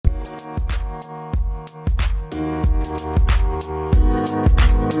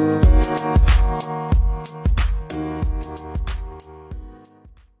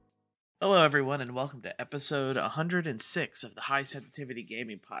everyone, and welcome to episode 106 of the High Sensitivity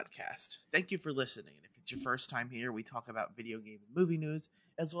Gaming Podcast. Thank you for listening. And if it's your first time here, we talk about video game and movie news,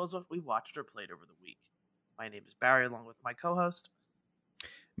 as well as what we watched or played over the week. My name is Barry, along with my co-host.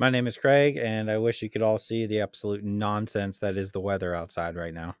 My name is Craig, and I wish you could all see the absolute nonsense that is the weather outside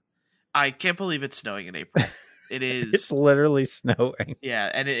right now. I can't believe it's snowing in April. It is. It's literally snowing.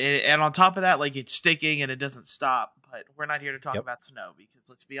 Yeah, and on top of that, like, it's sticking and it doesn't stop. But we're not here to talk about snow because,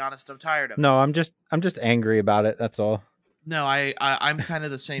 let's be honest, I'm tired of it. No, I'm just angry about it. That's all. No, I'm kind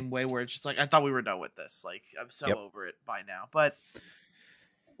of the same way, where it's just like, I thought we were done with this. Like, I'm so over it by now. But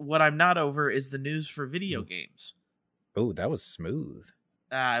what I'm not over is the news for video games. Oh, that was smooth.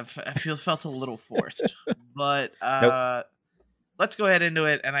 I felt a little forced, but let's go ahead into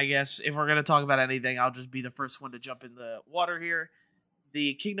it. And I guess if we're gonna talk about anything, I'll just be the first one to jump in the water here.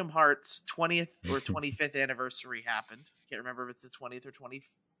 The Kingdom Hearts 20th or 25th anniversary happened. Can't remember if it's the 20th or 20th.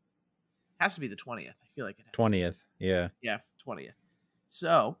 Has to be the 20th. I feel like it has 20th. Yeah. Yeah, 20th.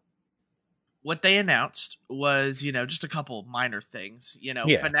 So what they announced was, just a couple minor things.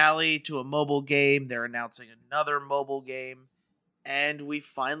 Finale to a mobile game. They're announcing another mobile game. And we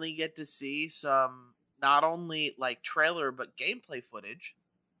finally get to see some not only like trailer but gameplay footage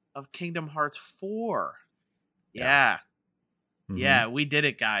of Kingdom Hearts 4. Yeah. Mm-hmm. Yeah, we did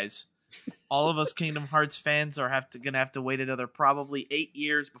it, guys. All of us Kingdom Hearts fans are gonna have to wait another probably 8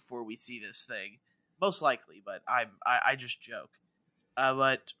 years before we see this thing, most likely. But I just joke.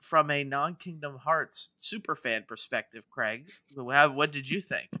 But from a non-Kingdom Hearts super fan perspective, Craig, what did you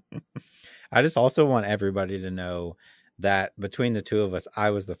think? I just also want everybody to know that between the two of us, I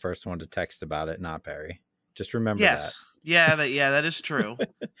was the first one to text about it, not Barry. Just remember that. Yeah, that is true.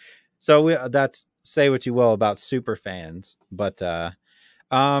 So that's, say what you will about super fans, but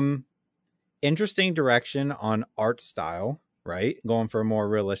interesting direction on art style, right? Going for a more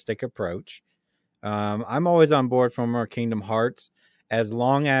realistic approach. I'm always on board for more Kingdom Hearts, as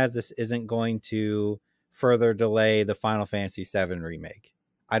long as this isn't going to further delay the Final Fantasy VII remake.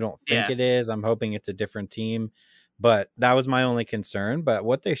 I don't think it is. I'm hoping it's a different team, but that was my only concern. But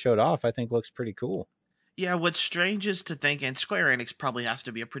what they showed off, I think, looks pretty cool. Yeah, what's strange is to think, and Square Enix probably has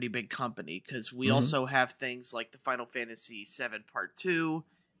to be a pretty big company, because we also have things like the Final Fantasy VII Part 2,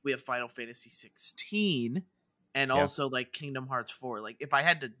 we have Final Fantasy 16, and also like Kingdom Hearts 4. Like, if I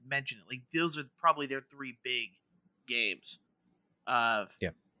had to mention it, like, those are probably their three big games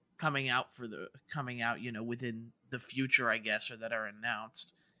coming out within the future, I guess, or that are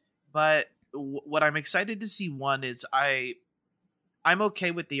announced. But what I'm excited to see, one, is I'm okay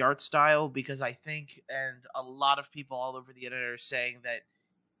with the art style, because I think, and a lot of people all over the internet are saying, that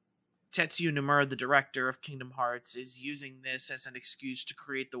Tetsuya Nomura, the director of Kingdom Hearts, is using this as an excuse to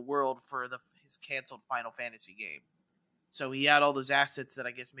create the world for his canceled Final Fantasy game. So he had all those assets that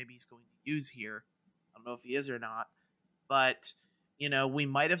I guess maybe he's going to use here. I don't know if he is or not. But, we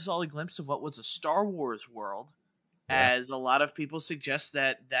might have saw a glimpse of what was a Star Wars world, as a lot of people suggest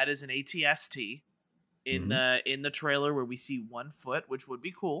that is an ATST. In the trailer, where we see 1 foot, which would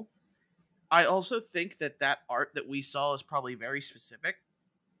be cool. I also think that art that we saw is probably very specific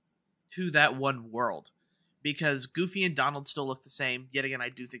to that one world, because Goofy and Donald still look the same. Yet again, I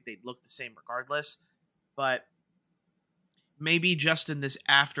do think they'd look the same regardless, but maybe just in this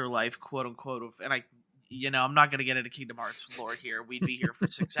afterlife, quote unquote, and I'm not going to get into Kingdom Hearts lore here. We'd be here for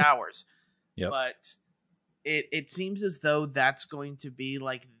 6 hours. But it seems as though that's going to be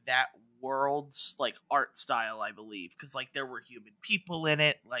like that world's like art style, I believe, because like there were human people in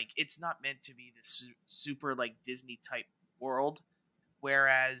it. Like, it's not meant to be this super like Disney type world,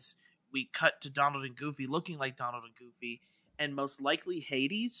 whereas we cut to Donald and Goofy looking like Donald and Goofy, and most likely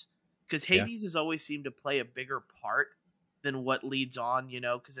Hades, because Hades has always seemed to play a bigger part than what leads on,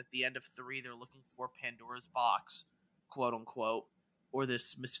 because at the end of 3 they're looking for Pandora's box, quote unquote, or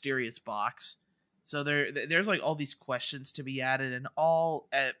this mysterious box. So there's like all these questions to be added, and all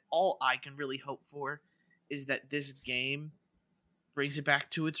I can really hope for is that this game brings it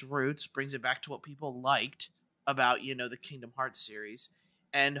back to its roots, brings it back to what people liked about, the Kingdom Hearts series,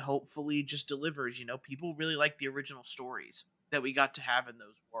 and hopefully just delivers. People really like the original stories that we got to have in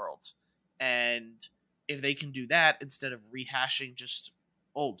those worlds, and if they can do that instead of rehashing just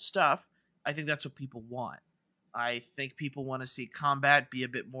old stuff, I think that's what people want. I think people want to see combat be a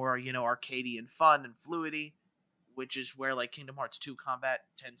bit more, arcadey and fun and fluidity, which is where like Kingdom Hearts 2 combat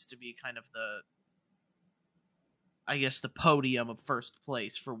tends to be kind of the podium of first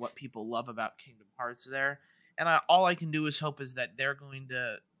place for what people love about Kingdom Hearts there. And all I can do is hope is that they're going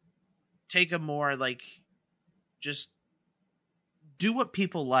to take a more like, just do what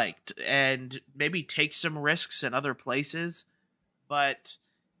people liked and maybe take some risks in other places. But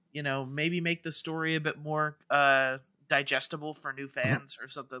maybe make the story a bit more digestible for new fans or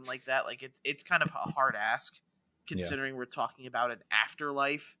something like that. Like it's kind of a hard ask Yeah. considering we're talking about an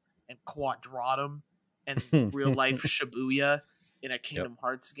afterlife and quadratum and real life Shibuya in a Yep. Kingdom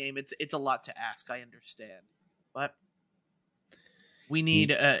Hearts game. It's a lot to ask, I understand. But we Ye- need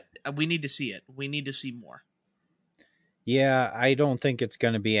to see it. We need to see more. Yeah, I don't think it's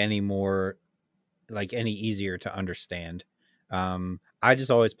going to be any more any easier to understand. I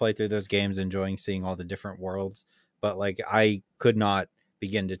just always play through those games enjoying seeing all the different worlds, but I could not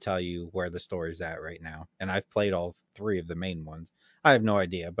begin to tell you where the story's at right now. And I've played all three of the main ones. I have no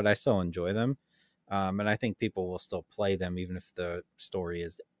idea, but I still enjoy them. And I think people will still play them even if the story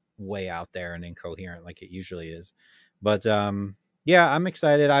is way out there and incoherent like it usually is. But yeah, I'm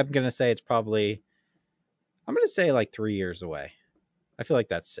excited. I'm going to say I'm going to say 3 years away. I feel like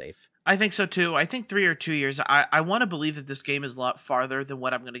that's safe. I think so too. I think 3 or 2 years. I want to believe that this game is a lot farther than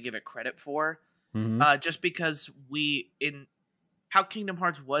what I'm going to give it credit for. Mm-hmm. Just because in how Kingdom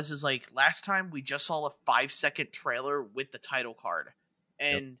Hearts was is last time we just saw a 5-second trailer with the title card,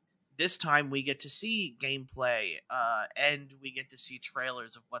 and Yep. this time we get to see gameplay, and we get to see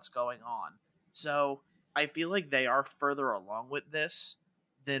trailers of what's going on. So I feel like they are further along with this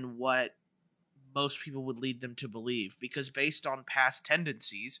than what most people would lead them to believe, because based on past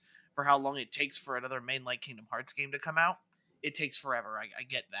tendencies for how long it takes for another main Kingdom Hearts game to come out, it takes forever. I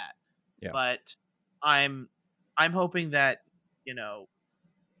get that. Yeah. But I'm hoping that,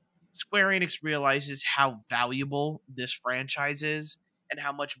 Square Enix realizes how valuable this franchise is and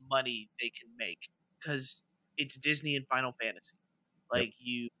how much money they can make, because it's Disney and Final Fantasy. Yep.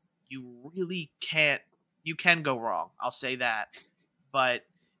 You really can't, you can go wrong. I'll say that. But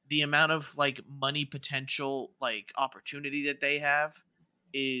the amount of money potential, opportunity that they have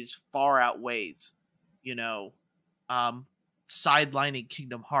is far outweighs, you know, um sidelining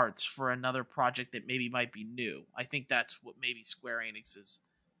Kingdom Hearts for another project that maybe might be new. I think that's what maybe Square Enix's,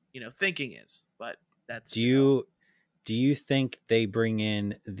 thinking is. But that's Do you think they bring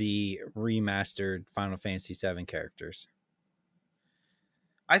in the remastered Final Fantasy VII characters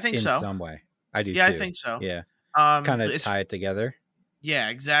I think in so. some way? I do Yeah, I too. think so. Yeah, kind of It's tie it together. Yeah,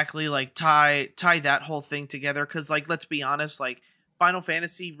 exactly. Tie that whole thing together, because let's be honest, Final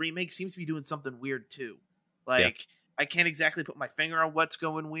Fantasy remake seems to be doing something weird too. Yeah. I can't exactly put my finger on what's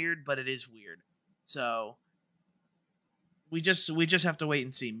going weird, but it is weird. So we just have to wait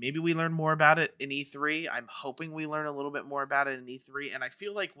and see. Maybe we learn more about it in E3. I'm hoping we learn a little bit more about it in E3, and I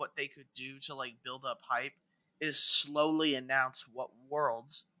feel like what they could do to build up hype is slowly announce what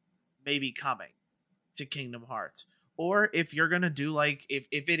worlds may be coming to Kingdom Hearts. Or if you're gonna do if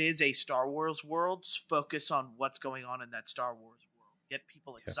it is a Star Wars world, focus on what's going on in that Star Wars world. Get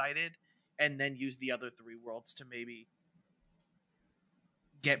people excited, and then use the other three worlds to maybe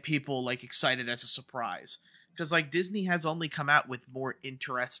get people excited as a surprise. Because Disney has only come out with more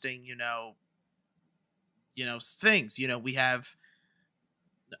interesting, things. We have,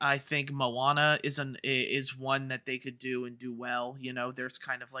 I think Moana is one that they could do and do well. There's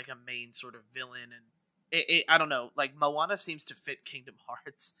kind of a main sort of villain, and I don't know, Moana seems to fit Kingdom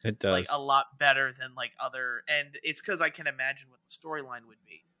Hearts It does. a lot better than other, and it's because I can imagine what the storyline would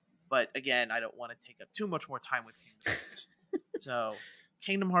be. But again, I don't want to take up too much more time with Kingdom Hearts. So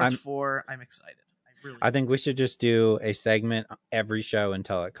Kingdom Hearts 4, I'm excited. I think we should just do a segment every show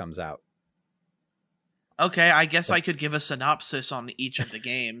until it comes out. Okay, I guess I could give a synopsis on each of the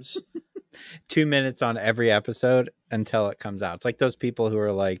games. 2 minutes on every episode until it comes out. It's like those people who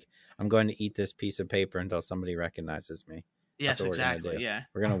are like, I'm going to eat this piece of paper until somebody recognizes me. Yes, exactly. Yeah,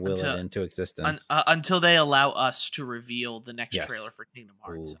 we're gonna will it into existence until they allow us to reveal the next trailer for Kingdom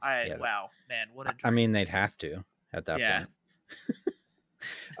Hearts. Ooh, wow, man, what a dream. I mean, they'd have to at that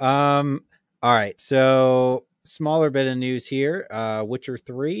point. All right, so smaller bit of news here. Witcher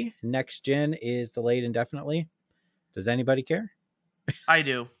 3 next gen is delayed indefinitely. Does anybody care? I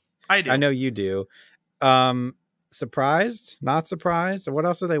do. I know you do. Surprised? Not surprised? What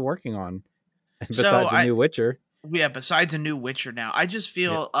else are they working on besides a new Witcher? Yeah, besides a new Witcher now. I just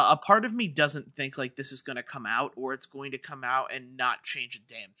feel a part of me doesn't think this is going to come out, or it's going to come out and not change a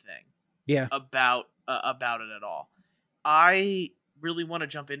damn thing. Yeah. About it at all. I really want to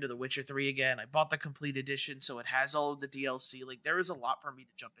jump into The Witcher 3 again. I bought the complete edition, so it has all of the DLC. There is a lot for me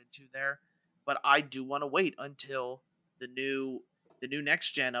to jump into there, but I do want to wait until the new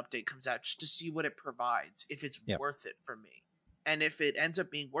next gen update comes out just to see what it provides, if it's worth it for me. And if it ends up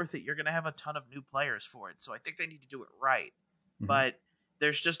being worth it, you're going to have a ton of new players for it. So I think they need to do it right. Mm-hmm. But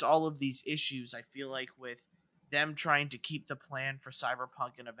there's just all of these issues, I feel like, with them trying to keep the plan for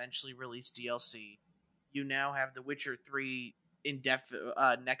Cyberpunk and eventually release DLC. You now have The Witcher 3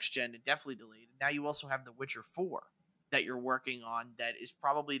 next gen indefinitely delayed. Now you also have The Witcher 4 that you're working on that is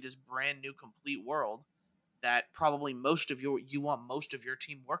probably this brand new complete world that probably you want most of your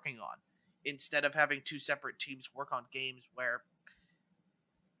team working on, instead of having two separate teams work on games where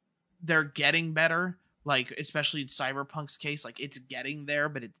they're getting better, like especially in Cyberpunk's case, like it's getting there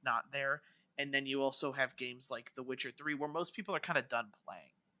but it's not there. And then you also have games like The Witcher 3 where most people are kind of done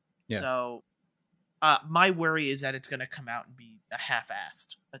playing. Yeah. So my worry is that it's going to come out and be a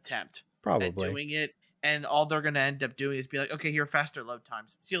half-assed attempt at Probably. doing it, and all they're going to end up doing is be like, okay, here, faster load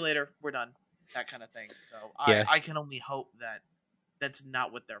times. See you later. We're done. That kind of thing. So Yeah. I can only hope that that's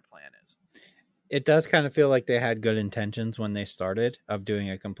not what their plan is. It does kind of feel like they had good intentions when they started of doing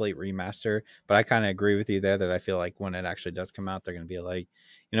a complete remaster, but I kind of agree with you there that I feel like when it actually does come out, they're going to be like,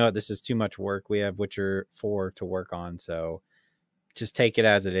 you know what, this is too much work. We have Witcher 4 to work on, so just take it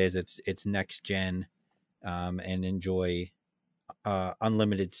as it is. It's next gen, and enjoy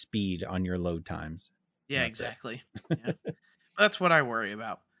unlimited speed on your load times. Yeah, exactly. Yeah. That's what I worry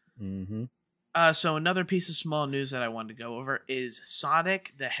about. Mm-hmm. So another piece of small news that I wanted to go over is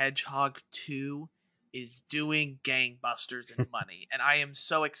Sonic the Hedgehog 2 is doing gangbusters in money, and I am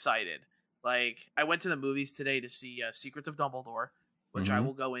so excited. Like, I went to the movies today to see Secrets of Dumbledore, which I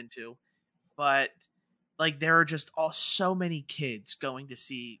will go into, but like there are just so many kids going to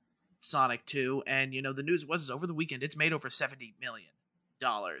see Sonic 2, and you know the news was over the weekend it's made over $70 million,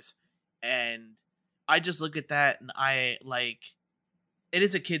 and I just look at that and I like it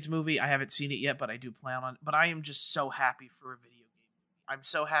is a kids movie. I haven't seen it yet, but I do plan on. But I am just so happy for a video game. I'm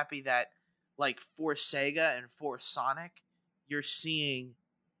so happy that, like, for Sega and for Sonic, you're seeing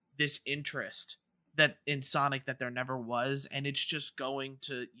this interest that in Sonic that there never was, and it's just going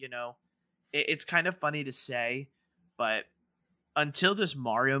to, it's kind of funny to say, but until this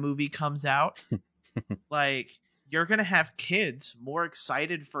Mario movie comes out, like, you're gonna have kids more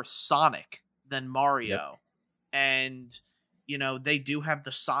excited for Sonic than Mario, Yep. and they do have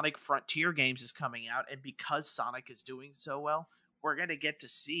the Sonic Frontier games is coming out, and because Sonic is doing so well, we're going to get to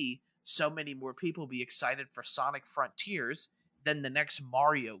see so many more people be excited for Sonic Frontiers than the next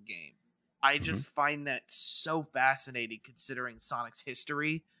Mario game. I just find that so fascinating considering Sonic's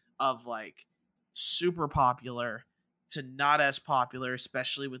history of like super popular to not as popular,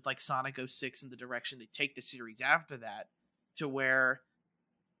 especially with like Sonic 06 and the direction they take the series after that, to where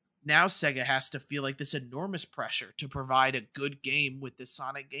now Sega has to feel like this enormous pressure to provide a good game with this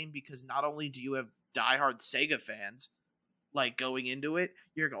Sonic game, because not only do you have diehard Sega fans like going into it,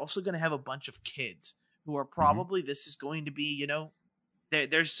 you're also going to have a bunch of kids who are probably this is going to be,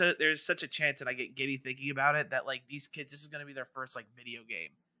 there's such a chance, and I get giddy thinking about it, that like these kids, this is going to be their first like video game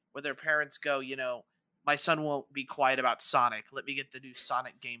where their parents go, my son won't be quiet about Sonic. Let me get the new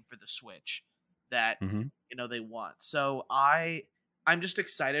Sonic game for the Switch that they want. So I'm just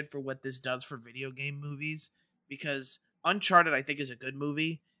excited for what this does for video game movies, because Uncharted, I think, is a good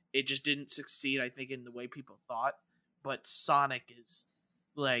movie. It just didn't succeed, I think, in the way people thought. But Sonic is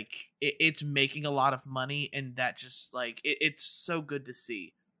like it's making a lot of money, and that just like it's so good to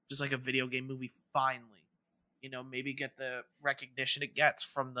see. Just like a video game movie finally, maybe get the recognition it gets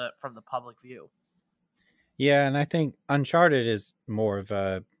from the public view. Yeah, and I think Uncharted is more of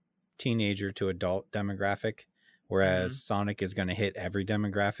a teenager to adult demographic, whereas Sonic is going to hit every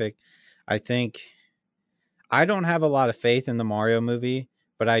demographic. I think I don't have a lot of faith in the Mario movie,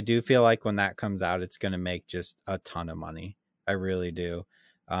 but I do feel like when that comes out, it's going to make just a ton of money. I really do,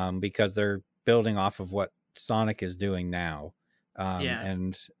 because they're building off of what Sonic is doing now,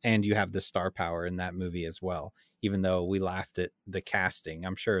 and you have the star power in that movie as well. Even though we laughed at the casting,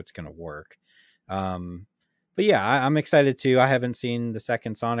 I'm sure it's going to work. But yeah, I'm excited too. I haven't seen the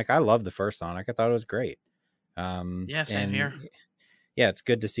second Sonic. I love the first Sonic. I thought it was great. Yeah, same here. Yeah, it's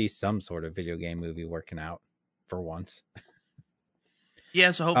good to see some sort of video game movie working out for once.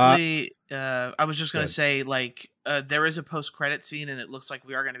 Yeah, so hopefully, I was just going to say, like, there is a post-credit scene, and it looks like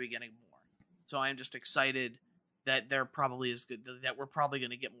we are going to be getting more. So I'm just excited that there probably is good, that we're probably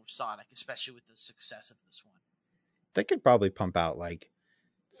going to get more Sonic, especially with the success of this one. They could probably pump out, like,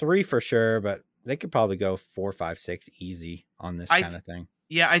 3 for sure, but they could probably go 4, 5, 6 easy on this kind of thing.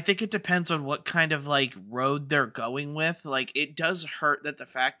 Yeah, I think it depends on what kind of, like, road they're going with. Like, it does hurt that the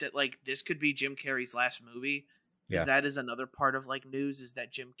fact that, like, this could be Jim Carrey's last movie, because that is another part of, like, news, is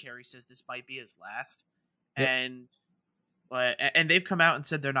that Jim Carrey says this might be his last. Yep. And they've come out and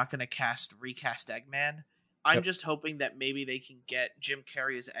said they're not going to recast Eggman. I'm just hoping that maybe they can get Jim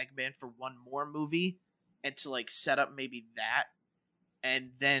Carrey as Eggman for one more movie, and to, like, set up maybe that,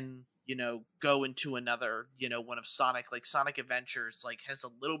 and then go into another, one of Sonic, like Sonic Adventures, like has a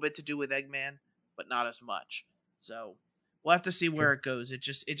little bit to do with Eggman, but not as much. So we'll have to see where Sure. it goes. It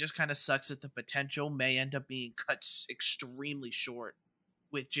just kind of sucks that the potential may end up being cut extremely short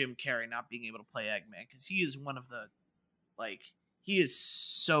with Jim Carrey not being able to play Eggman, because he is one of the, like, he is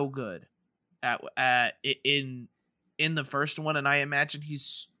so good in the first one, and I imagine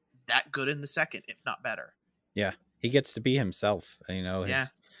he's that good in the second, if not better. Yeah, he gets to be himself. You know, Yeah.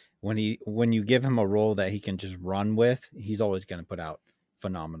 when you give him a role that he can just run with, he's always going to put out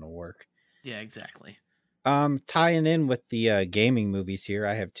phenomenal work. Yeah, exactly. Tying in with the gaming movies here,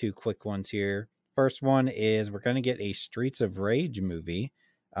 I have two quick ones here. First one is we're going to get a Streets of Rage movie.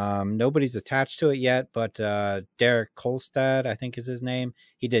 Nobody's attached to it yet, but Derek Kolstad, I think is his name.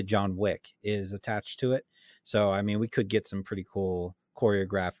 He did John Wick, is attached to it. So, I mean, we could get some pretty cool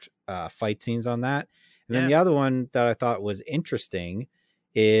choreographed fight scenes on that. And then Yeah. the other one that I thought was interesting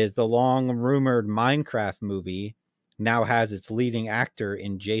is the long rumored Minecraft movie now has its leading actor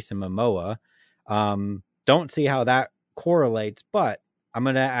in Jason Momoa. Don't see how that correlates, but I'm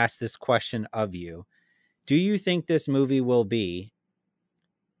going to ask this question of you. Do you think this movie will be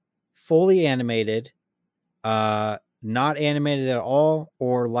fully animated, not animated at all,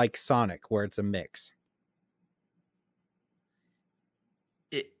 or like Sonic, where it's a mix?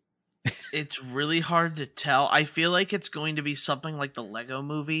 It's really hard to tell. I feel like it's going to be something like the Lego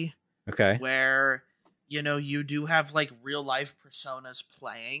movie, Okay. where, you do have like real life personas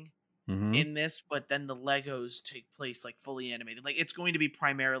playing in this, but then the Legos take place like fully animated. Like, it's going to be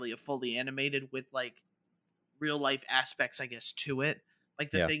primarily a fully animated with like real life aspects, I guess, to it.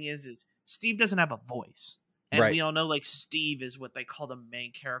 Like, the Yeah. thing is Steve doesn't have a voice, and Right. we all know like Steve is what they call the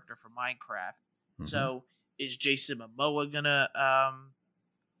main character for Minecraft. So is Jason Momoa gonna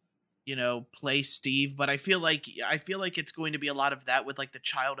play Steve? But I feel like it's going to be a lot of that with like the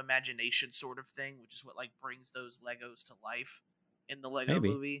child imagination sort of thing, which is what like brings those Legos to life in the Lego Maybe.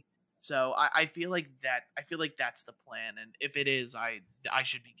 movie. So I feel like that's the plan, and if it is, I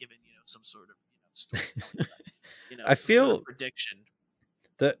should be given some sort of storytelling, I some sort of feel prediction.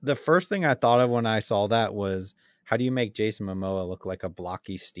 the first thing I thought of when I saw that was, how do you make Jason Momoa look like a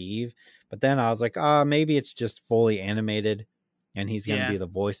blocky Steve? But then I was like, maybe it's just fully animated and he's going to be the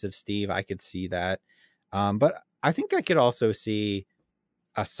voice of Steve. I could see that. But I think I could also see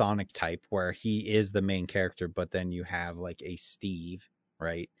a Sonic type where he is the main character, but then you have like a Steve,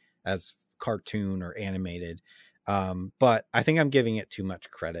 right, as cartoon or animated. But I think I'm giving it too much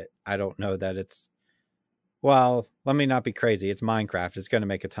credit. I don't know that it's, well, let me not be crazy. It's Minecraft. It's going to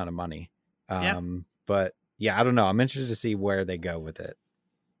make a ton of money. But yeah, I don't know. I'm interested to see where they go with it.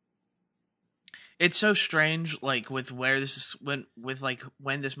 It's so strange, like with where this is when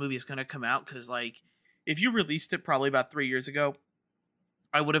this movie is going to come out, because like if you released it probably about 3 years ago,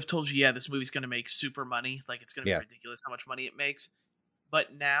 I would have told you, yeah, this movie's going to make super money. Like, it's going to be ridiculous how much money it makes.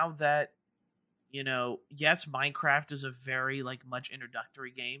 But now that, yes, Minecraft is a very like much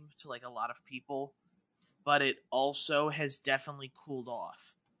introductory game to like a lot of people, but it also has definitely cooled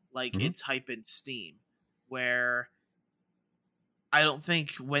off. Like, it's hype in Steam, where I don't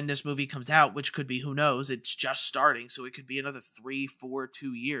think when this movie comes out, which could be, who knows, it's just starting, so it could be another 3, 4,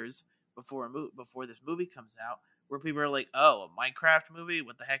 2 years before this movie comes out, where people are like, oh, a Minecraft movie?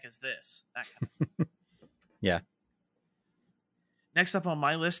 What the heck is this? That kind of Yeah. Next up on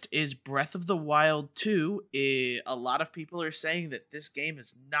my list is Breath of the Wild 2. A lot of people are saying that this game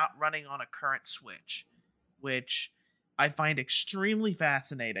is not running on a current Switch, which I find extremely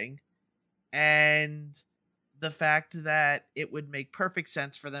fascinating. And the fact that it would make perfect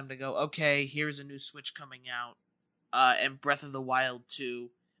sense for them to go, okay, here's a new Switch coming out, and Breath of the Wild 2.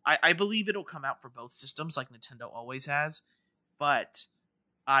 I believe it'll come out for both systems, like Nintendo always has, but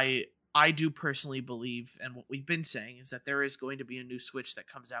I do personally believe, and what we've been saying, is that there is going to be a new Switch that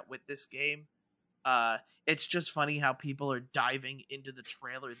comes out with this game. It's just funny how people are diving into the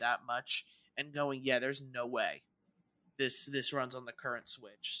trailer that much and going, yeah, there's no way this runs on the current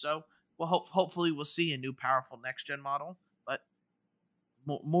Switch. So, well, hopefully we'll see a new powerful next gen model, but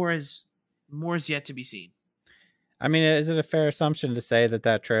more is yet to be seen. I mean, is it a fair assumption to say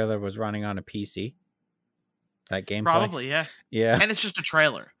that trailer was running on a PC? That gameplay? Probably, yeah. Yeah. And it's just a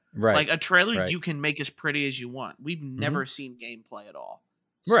trailer. Right. Like, a trailer you can make as pretty as you want. We've never seen gameplay at all.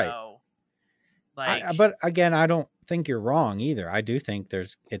 Right. So, like, but again, I don't think you're wrong either. I do think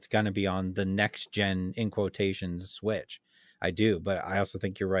it's going to be on the next gen, in quotations, Switch. I do, but I also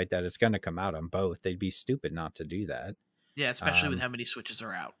think you're right that it's going to come out on both. They'd be stupid not to do that. Yeah, especially with how many Switches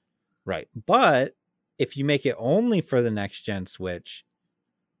are out. Right. But if you make it only for the next gen Switch,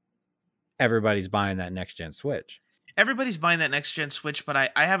 everybody's buying that next gen Switch. Everybody's buying that next gen Switch, but I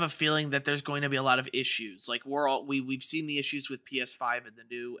have a feeling that there's going to be a lot of issues. Like, we've seen the issues with PS5 and the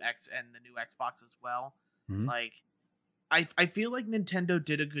new Xbox as well. Like, I feel like Nintendo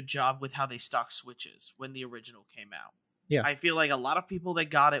did a good job with how they stocked Switches when the original came out. Yeah. I feel like a lot of people that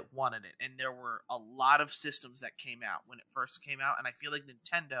got it wanted it, and there were a lot of systems that came out when it first came out, and I feel like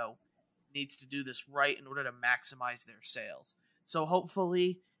Nintendo needs to do this right in order to maximize their sales. So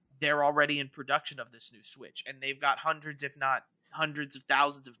hopefully they're already in production of this new Switch, and they've got hundreds, if not hundreds of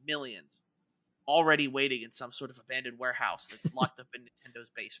thousands of millions already waiting in some sort of abandoned warehouse that's locked up in Nintendo's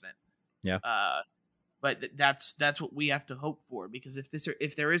basement. Yeah. But that's what we have to hope for, because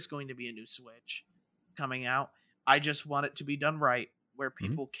if there is going to be a new Switch coming out, I just want it to be done right, where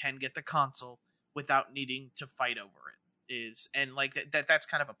people can get the console without needing to fight over it. And like that's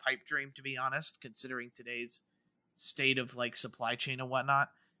kind of a pipe dream, to be honest, considering today's state of like supply chain and whatnot.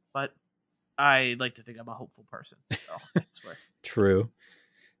 But I like to think I'm a hopeful person, so that's where. True.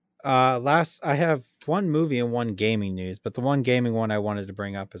 Last, I have one movie and one gaming news, but the one gaming one I wanted to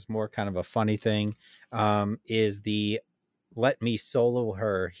bring up is more kind of a funny thing. Is the Let Me Solo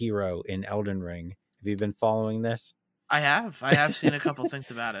Her hero in Elden Ring. Have you been following this? I have seen a couple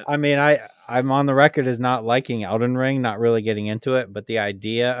things about it. I mean, I'm on the record as not liking Elden Ring, not really getting into it, but the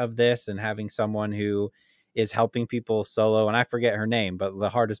idea of this and having someone who is helping people solo, and I forget her name, but the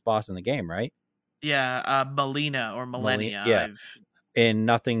hardest boss in the game, right? Yeah, Melina or Millennia. Yeah. In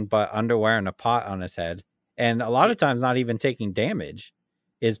nothing but underwear and a pot on his head, and a lot of times not even taking damage,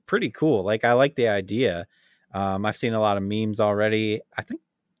 is pretty cool. Like, I like the idea. I've seen a lot of memes already. I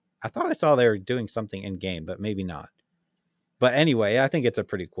thought I saw they were doing something in game, but maybe not. But anyway, I think it's a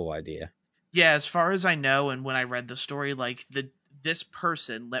pretty cool idea. Yeah, as far as I know, and when I read the story, like this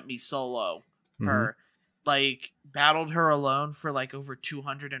person Let Me Solo her, like battled her alone for like over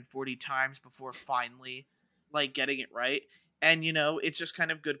 240 times before finally like getting it right. And it's just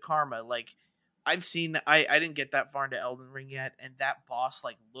kind of good karma. Like, I've seen I didn't get that far into Elden Ring yet, and that boss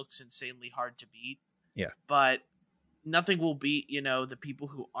like looks insanely hard to beat. Yeah. But nothing will beat, the people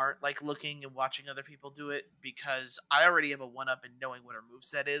who aren't like looking and watching other people do it, because I already have a one up in knowing what her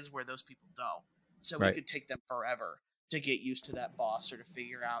moveset is where those people don't. So it could take them forever to get used to that boss or to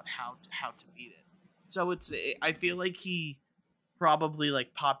figure out how to beat it. So I feel like he probably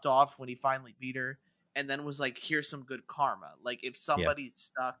like popped off when he finally beat her, and then was like, here's some good karma. Like, if somebody's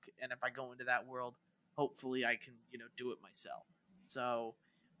stuck and if I go into that world, hopefully I can, do it myself. So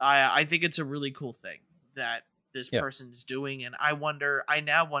I think it's a really cool thing that this person's doing. And I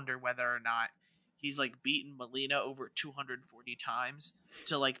now wonder whether or not he's like beaten Melina over 240 times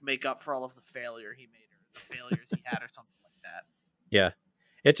to like make up for all of the failure he made, or the failures he had, or something like that. Yeah.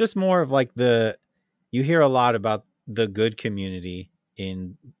 It's just more of like you hear a lot about the good community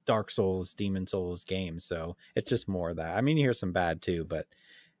in Dark Souls, Demon Souls games. So it's just more of that. I mean, you hear some bad too, but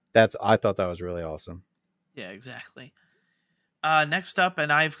I thought that was really awesome. Yeah, exactly. Next up,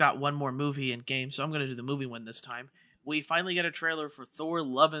 and I've got one more movie and game, so I'm going to do the movie one this time. We finally get a trailer for Thor: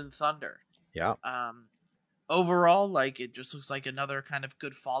 Love and Thunder. Yeah. Overall, like, it just looks like another kind of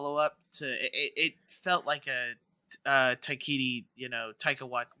good follow up to. It felt like a Taika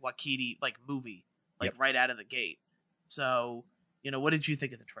Waititi like movie, like right out of the gate. So, what did you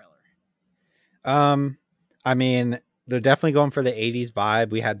think of the trailer? I mean, they're definitely going for the 80s vibe.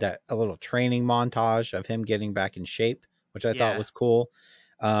 We had a little training montage of him getting back in shape, which I thought was cool.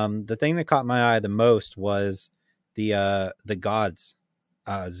 The thing that caught my eye the most was the gods.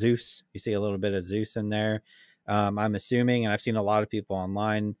 Zeus. You see a little bit of Zeus in there. I'm assuming, and I've seen a lot of people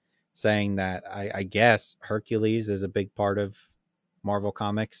online saying that I guess Hercules is a big part of Marvel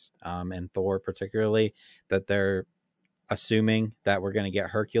Comics, and Thor particularly, that they're assuming that we're going to get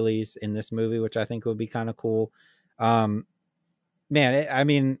Hercules in this movie, which I think would be kind of cool. Man, I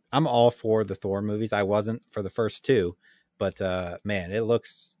mean, I'm all for the Thor movies. I wasn't for the first two, but man, it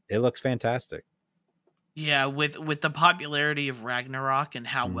looks fantastic. Yeah, with the popularity of Ragnarok and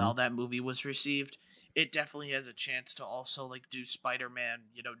how well that movie was received, it definitely has a chance to also like do Spider-Man,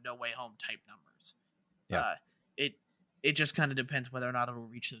 No Way Home type numbers. Yeah. It just kind of depends whether or not it'll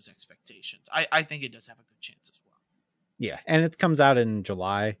reach those expectations. I think it does have a good chance as well. Yeah, and it comes out in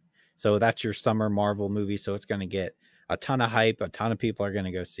July, so that's your summer Marvel movie, so it's going to get a ton of hype. A ton of people are going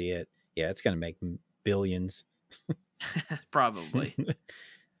to go see it. Yeah, it's going to make billions. Probably.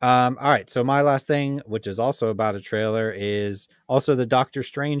 All right, so my last thing, which is also about a trailer, is also the Doctor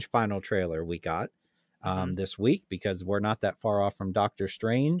Strange final trailer we got this week, because we're not that far off from Doctor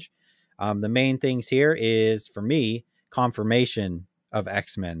Strange. The main things here is, for me, confirmation of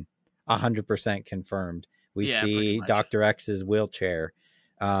X-Men, 100% confirmed. We see Dr. X's wheelchair.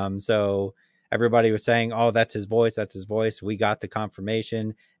 So everybody was saying, oh, that's his voice. That's his voice. We got the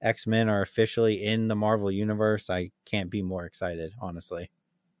confirmation. X-Men are officially in the Marvel Universe. I can't be more excited, honestly.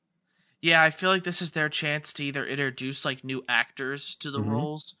 Yeah, I feel like this is their chance to either introduce like new actors to the Hmm.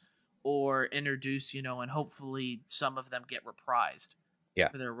 roles or introduce, and hopefully some of them get reprised Yeah.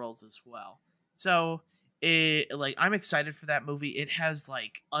 for their roles as well. So, I'm excited for that movie. It has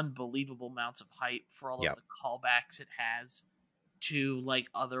like unbelievable amounts of hype for all of Yeah. the callbacks it has to like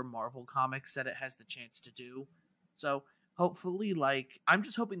other Marvel comics that it has the chance to do. So, hopefully like I'm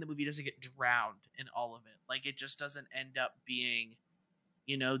just hoping the movie doesn't get drowned in all of it. Like it just doesn't end up being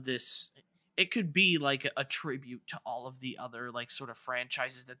this, it could be like a tribute to all of the other like sort of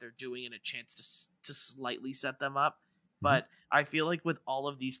franchises that they're doing and a chance to slightly set them up. Hmm. But I feel like with all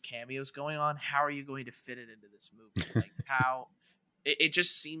of these cameos going on, how are you going to fit it into this movie? Like how it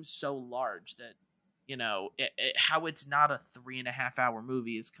just seems so large that how it's not a 3.5 hour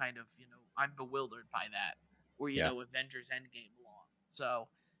movie is kind of, I'm bewildered by that. Or Yeah. Avengers Endgame long. So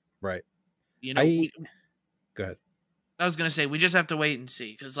Right. we, I Go ahead. I was gonna say we just have to wait and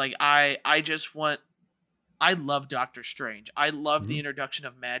see because like I love Doctor Strange. I love the Hmm. introduction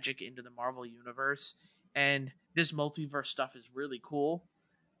of magic into the Marvel universe, and this multiverse stuff is really cool.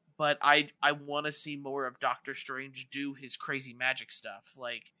 But I want to see more of Doctor Strange do his crazy magic stuff.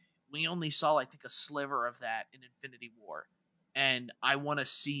 Like we only saw I think a sliver of that in Infinity War, and I want to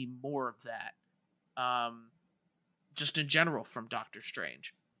see more of that. Just in general from Doctor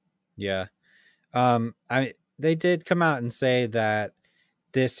Strange. Yeah. I They did come out and say that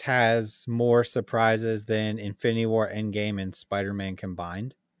this has more surprises than Infinity War, Endgame, and Spider-Man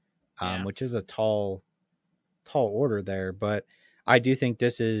combined, Yeah, which is a tall order there. But I do think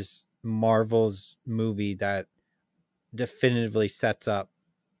this is Marvel's movie that definitively sets up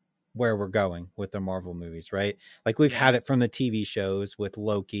where we're going with the Marvel movies, right? Like we've yeah, had it from the TV shows with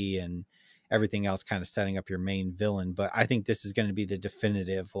Loki and everything else kind of setting up your main villain, but I think this is going to be the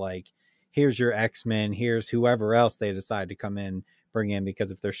definitive like here's your X-Men, here's whoever else they decide to come in bring in,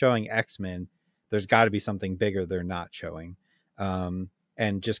 because if they're showing X-Men, there's got to be something bigger they're not showing.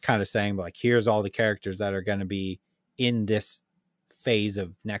 And just kind of saying like here's all the characters that are going to be in this phase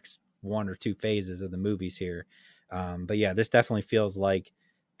of next one or two phases of the movies here. But yeah, this definitely feels like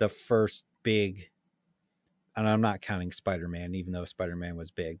the first big, and I'm not counting Spider-Man, even though Spider-Man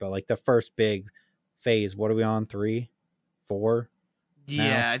was big, but like the first big phase. What are we on? 3, 4 now?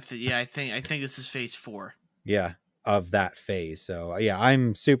 yeah. I think this is Phase 4. Yeah, of that phase. So yeah,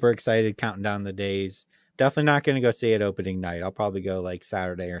 I'm super excited, counting down the days. Definitely not going to go see it opening night. I'll probably go like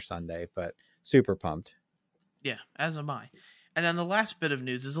Saturday or Sunday, but super pumped. Yeah, as am I. And then the last bit of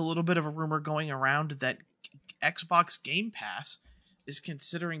news is a little bit of a rumor going around that Xbox Game Pass is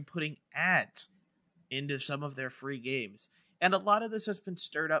considering putting ads into some of their free games. And a lot of this has been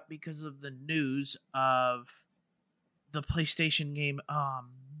stirred up because of the news of the PlayStation game. Oh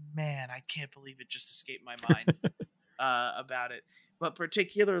man, I can't believe it just escaped my mind about it. But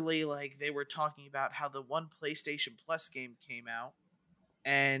particularly, like they were talking about how the one PlayStation Plus game came out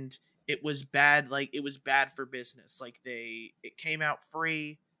and it was bad. Like it was bad for business. Like it came out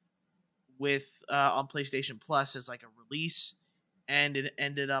free with on PlayStation Plus as like a release, and it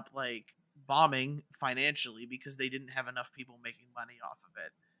ended up like bombing financially because they didn't have enough people making money off of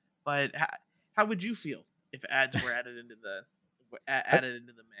it. But how would you feel if ads were I, added into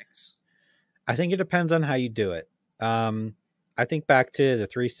the mix? I think it depends on how you do it. I think back to the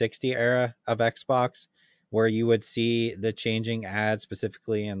 360 era of Xbox, where you would see the changing ads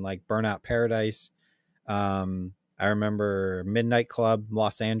specifically in like Burnout Paradise. I remember Midnight Club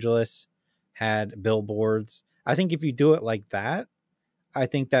Los Angeles had billboards. I think if you do it like that, I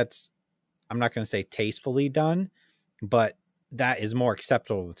think that's, I'm not going to say tastefully done, but that is more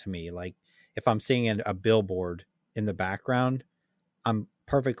acceptable to me. Like if I'm seeing a billboard in the background, I'm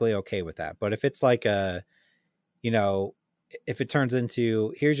perfectly okay with that. But if it's like you know, if it turns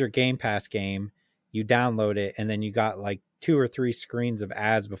into here's your Game Pass game, you download it, and then you got like 2 or 3 screens of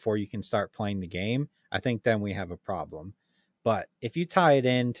ads before you can start playing the game, I think then we have a problem. But if you tie it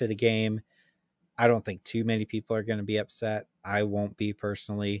into the game, I don't think too many people are going to be upset. I won't be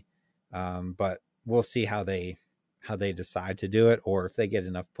personally, but we'll see how they decide to do it, or if they get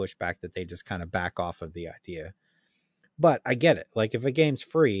enough pushback that they just kind of back off of the idea. But I get it. Like if a game's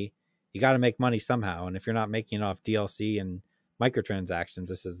free, you got to make money somehow, and if you're not making off DLC and microtransactions,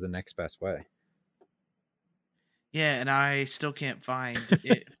 this is the next best way. Yeah, and I still can't find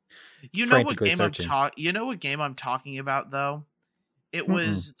it. You know what Frantically game I'm searching. talk? You know what game I'm talking about though? It Mm-mm.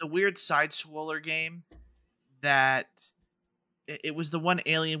 was the weird side scroller game that it was the one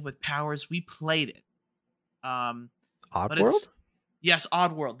alien with powers. We played it. But Oddworld? it's yes,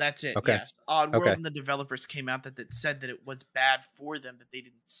 Oddworld. That's it. Okay. Yes, Oddworld, Okay. and the developers came out that said that it was bad for them that they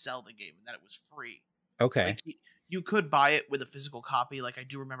didn't sell the game and that it was free. Okay. Like you could buy it with a physical copy. Like I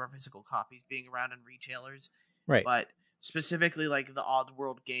do remember physical copies being around in retailers, Right. but specifically like the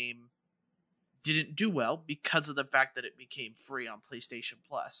Oddworld game didn't do well because of the fact that it became free on PlayStation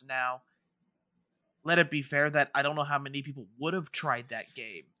Plus. Now, let it be fair that I don't know how many people would have tried that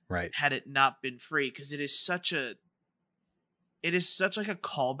game Right. had it not been free, because it is such like a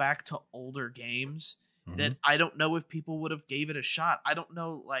callback to older games Hmm. that I don't know if people would have gave it a shot. I don't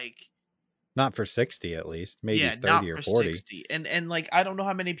know, like, Not for 60 at least, maybe yeah, 30 not or for 40. 60. And like I don't know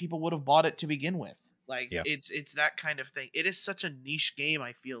how many people would have bought it to begin with. Like Yeah. it's that kind of thing. It is such a niche game,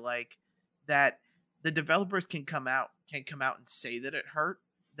 I feel like, that the developers can come out and say that it hurt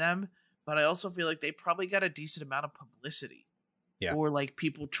them, but I also feel like they probably got a decent amount of publicity. Yeah. Or like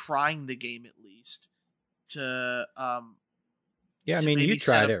people trying the game at least Yeah, I to mean, you maybe set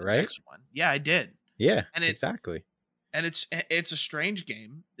tried up it, the right? next one. Yeah, I did. Yeah, And exactly. it's a strange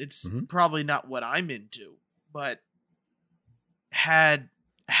game. It's Hmm. probably not what I'm into, but had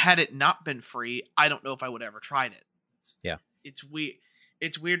it not been free, I don't know if I would ever tried it. Yeah. It's weird.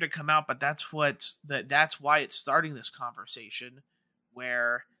 It's weird to come out, but that's why it's starting this conversation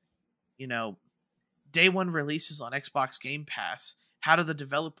where, you know, day one releases on Xbox Game Pass. How do the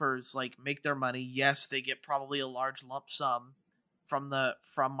developers like make their money? Yes, they get probably a large lump sum from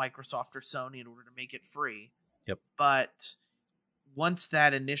Microsoft or Sony in order to make it free. Yep. But once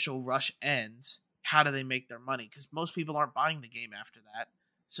that initial rush ends, how do they make their money? Because most people aren't buying the game after that.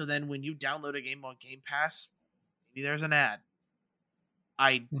 So then when you download a game on Game Pass, maybe there's an ad.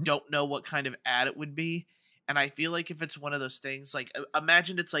 I Mhm. don't know what kind of ad it would be. And I feel like if it's one of those things, like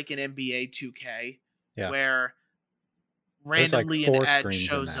imagine it's like an NBA 2K Yeah. where There's like randomly an 4 ad screens in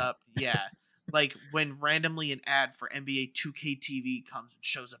shows that. up. Yeah. Like when randomly an ad for NBA 2K TV comes and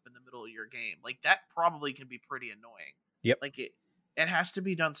shows up in the middle of your game. Like that probably can be pretty annoying. Yep. Like it has to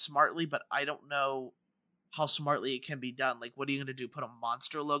be done smartly, but I don't know how smartly it can be done. Like what are you going to do? Put a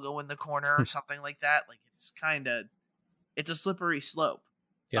monster logo in the corner or something like that? Like it's a slippery slope.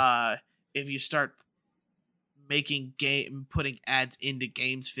 Yeah. If you start putting ads into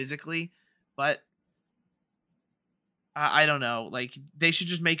games physically, but I don't know. Like they should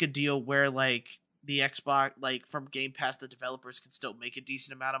just make a deal where like the Xbox, like from Game Pass, the developers can still make a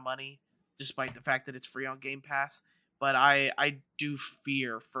decent amount of money despite the fact that it's free on Game Pass. But I do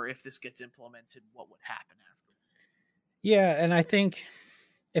fear for if this gets implemented, what would happen after. Yeah, and I think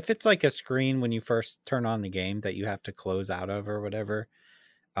if it's like a screen when you first turn on the game that you have to close out of or whatever,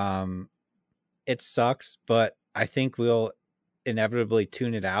 it sucks, but I think we'll inevitably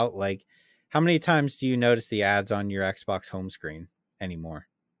tune it out. Like, how many times do you notice the ads on your Xbox home screen anymore?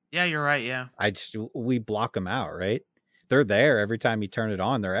 Yeah, you're right. Yeah. We block them out, right? They're there every time you turn it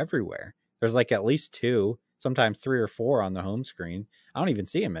on. They're everywhere. There's like at least 2, sometimes 3 or 4 on the home screen. I don't even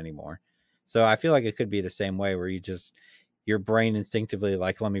see them anymore. So I feel like it could be the same way where your brain instinctively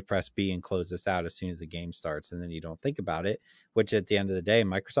like, let me press B and close this out as soon as the game starts, and then you don't think about it, which at the end of the day,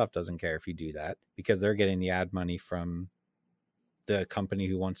 Microsoft doesn't care if you do that because they're getting the ad money from the company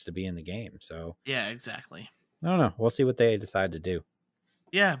who wants to be in the game. So Yeah, exactly. I don't know. We'll see what they decide to do.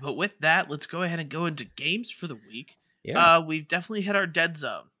 Yeah, but with that, let's go ahead and go into games for the week. Yeah. We've definitely hit our dead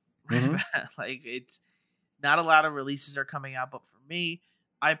zone. Mhm. Like it's not a lot of releases are coming out, but for me,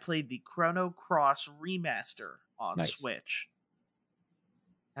 I played the Chrono Cross remaster on Nice. Switch.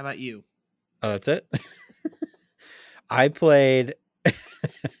 How about you? Oh, that's it. I played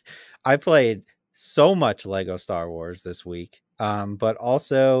I played so much Lego Star Wars this week. But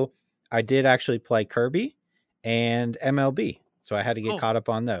also I did actually play Kirby and MLB. So I had to get Cool. caught up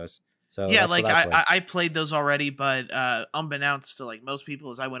on those. So Yeah, that's like what I played. I played those already, but unbeknownst to like most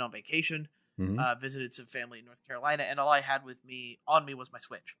people, as I went on vacation, Mhm. visited some family in North Carolina, and all I had on me was my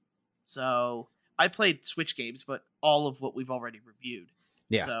Switch. So I played Switch games, but all of what we've already reviewed.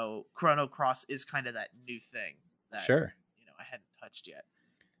 Yeah. So Chrono Cross is kind of that new thing that Sure. I hadn't touched yet.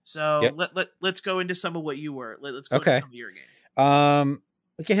 So Yep. let's go into some of what you were. Let's go into some of your games.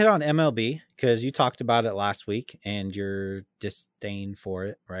 We can hit on MLB because you talked about it last week and your disdain for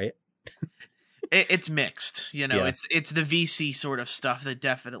it, right? It's mixed, Yeah. It's the VC sort of stuff that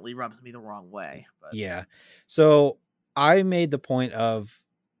definitely rubs me the wrong way. But Yeah. So I made the point of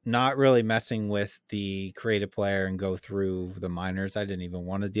not really messing with the creative player and go through the minors. I didn't even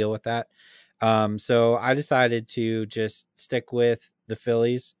want to deal with that. So I decided to just stick with the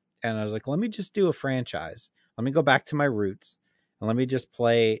Phillies, and I was like, let me just do a franchise. Let me go back to my roots and let me just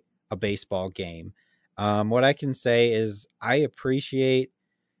play a baseball game. What I can say is I appreciate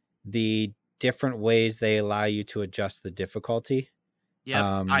the different ways they allow you to adjust the difficulty. yep,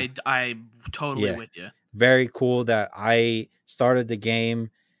 I'm totally yeah. with you. Very cool that I started the game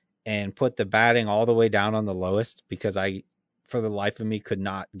and put the batting all the way down on the lowest because I, for the life of me, could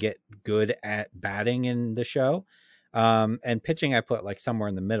not get good at batting in the show. And pitching, I put like somewhere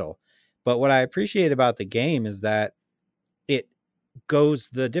in the middle. But what I appreciate about the game is that it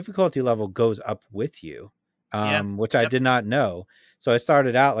the difficulty level goes up with you, Yeah. which I Yep. did not know. So I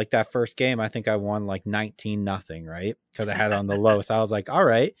started out like that first game, I think I won like 19-0, right? Because I had it on the low. So I was like, all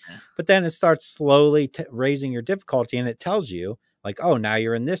right. But then it starts slowly raising your difficulty, and it tells you like, oh, now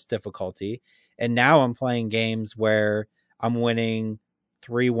you're in this difficulty. And now I'm playing games where I'm winning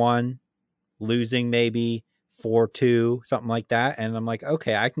 3-1, losing maybe 4-2, something like that. And I'm like,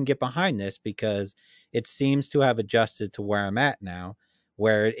 okay, I can get behind this because it seems to have adjusted to where I'm at now,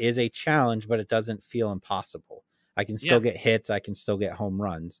 where it is a challenge, but it doesn't feel impossible. I can still Yeah. get hits. I can still get home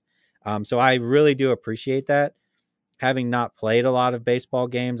runs. So I really do appreciate that. Having not played a lot of baseball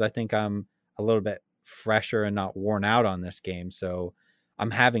games, I think I'm a little bit fresher and not worn out on this game. So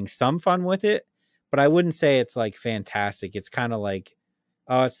I'm having some fun with it, but I wouldn't say it's like fantastic. It's kind of like,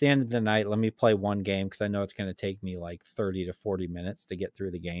 oh, it's the end of the night. Let me play one game because I know it's going to take me like 30 to 40 minutes to get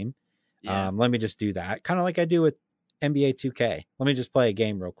through the game. Yeah. Let me just do that. Kind of like I do with NBA 2K. Let me just play a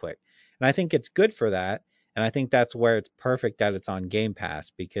game real quick. And I think it's good for that. And I think that's where it's perfect that it's on Game Pass,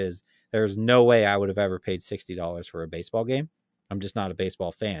 because there's no way I would have ever paid $60 for a baseball game. I'm just not a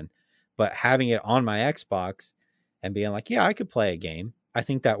baseball fan. But having it on my Xbox and being like, yeah, I could play a game, I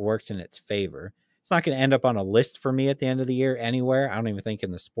think that works in its favor. It's not going to end up on a list for me at the end of the year anywhere. I don't even think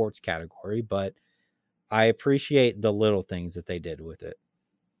in the sports category, but I appreciate the little things that they did with it.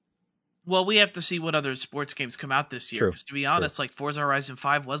 Well, we have to see what other sports games come out this year. True. Because to be honest, like Forza Horizon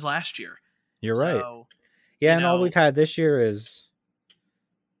 5 was last year. You're right. So, Yeah, and all we've had this year is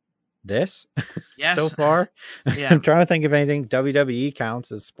this yes. so far. Yeah. I'm trying to think of anything. WWE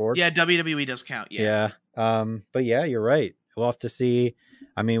counts as sports. Yeah, WWE does count. Yeah. But yeah, you're right. We'll have to see.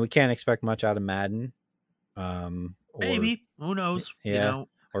 I mean, we can't expect much out of Madden. Maybe. Who knows? Yeah. You know,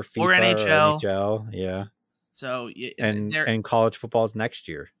 or FIFA or NHL. Or NHL. Yeah. So and college football's next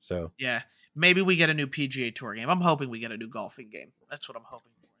year. So yeah, maybe we get a new PGA Tour game. I'm hoping we get a new golfing game. That's what I'm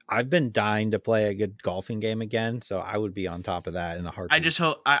hoping for. I've been dying to play a good golfing game again, so I would be on top of that in a heartbeat.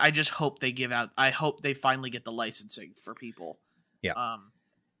 I just hope they give out. I hope they finally get the licensing for people. Yeah.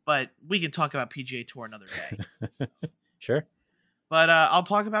 But we can talk about PGA Tour another day. So. Sure. But I'll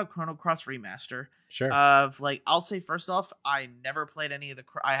talk about Chrono Cross Remaster. Sure. I'll say first off, I never played any of the.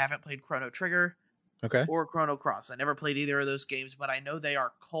 I haven't played Chrono Trigger. Okay. Or Chrono Cross. I never played either of those games, but I know they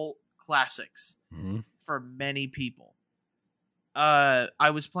are cult classics for many people.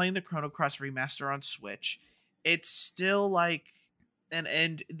 I was playing the Chrono Cross Remaster on Switch. It's still like,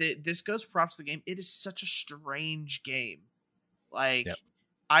 this goes props to the game. It is such a strange game. Like, yep.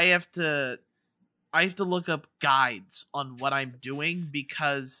 I have to look up guides on what I'm doing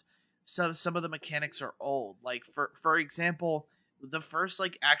because some of the mechanics are old. Like for example, the first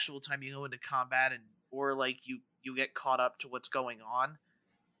like actual time you go into combat or like you get caught up to what's going on,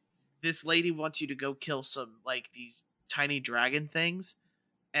 this lady wants you to go kill some like these tiny dragon things,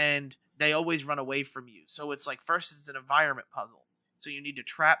 and they always run away from you. So it's like first it's an environment puzzle, so you need to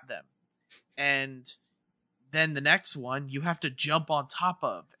trap them, and then the next one you have to jump on top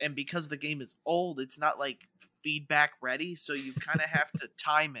of, and because the game is old, it's not like feedback ready, so you kind of have to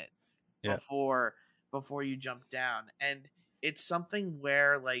time it before you jump down. And it's something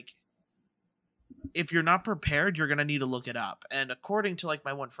where like if you're not prepared, you're gonna need to look it up. And according to like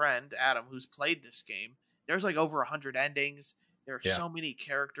my one friend Adam, who's played this game, there's like over 100 endings. There are so many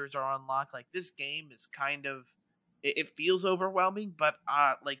characters are unlocked. Like this game is kind of, it feels overwhelming, but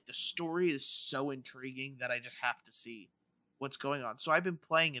like the story is so intriguing that I just have to see what's going on. So I've been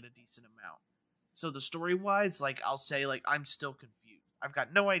playing it a decent amount. So the story wise, like I'll say like I'm still confused. I've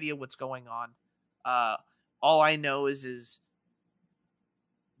got no idea what's going on. All I know is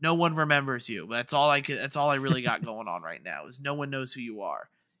no one remembers you. That's all I really got going on right now is no one knows who you are.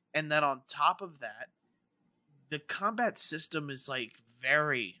 And then on top of that, the combat system is like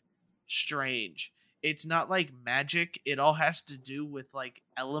very strange. It's not like magic. It all has to do with like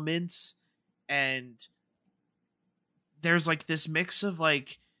elements, and there's like this mix of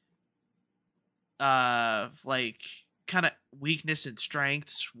like kind of weakness and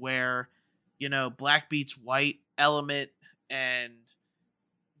strengths where, you know, black beats white element, and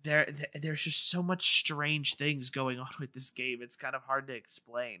there's just so much strange things going on with this game. It's kind of hard to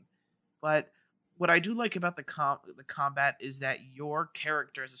explain. But what I do like about the combat is that your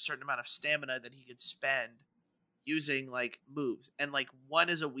character has a certain amount of stamina that he could spend using like moves. And like 1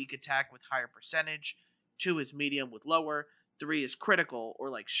 is a weak attack with higher percentage, 2 is medium with lower, 3 is critical or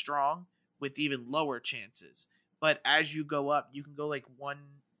like strong with even lower chances. But as you go up, you can go like 1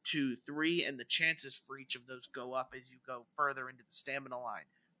 2, 3, and the chances for each of those go up as you go further into the stamina line.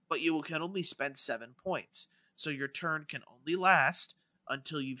 But you can only spend 7 points. So your turn can only last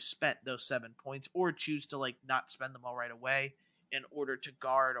until you've spent those 7 points, or choose to like not spend them all right away in order to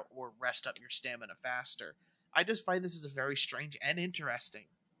guard or rest up your stamina faster. I just find this is a very strange and interesting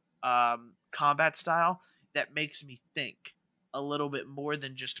combat style that makes me think a little bit more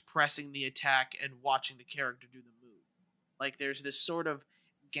than just pressing the attack and watching the character do the move. Like there's this sort of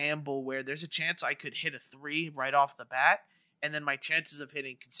gamble where there's a chance I could hit a 3 right off the bat, and then my chances of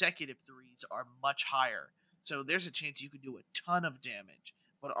hitting consecutive 3s are much higher. So there's a chance you could do a ton of damage,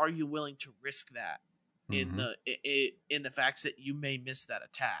 but are you willing to risk that in the facts that you may miss that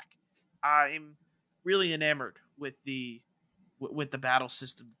attack? I'm really enamored with the battle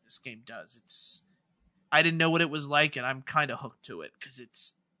system that this game does. I didn't know what it was like, and I'm kind of hooked to it because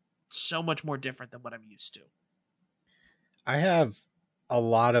it's so much more different than what I'm used to. I have a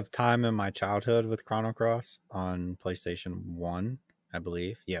lot of time in my childhood with Chrono Cross on PlayStation 1, I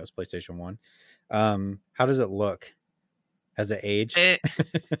believe. Yeah, it was PlayStation 1. How does it look? Has it aged?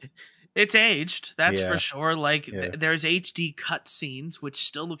 It's aged, that's Yeah. for sure. Like Yeah. there's HD cutscenes, which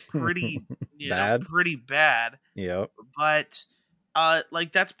still look pretty, Bad. pretty bad. Yep. But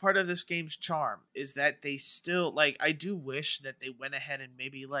like that's part of this game's charm, is that they still like. I do wish that they went ahead and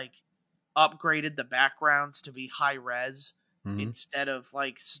maybe like upgraded the backgrounds to be high res instead of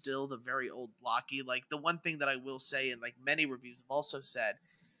like still the very old blocky. Like the one thing that I will say, and like many reviews have also said,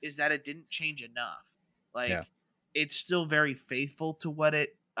 is that it didn't change enough. Like it's still very faithful to what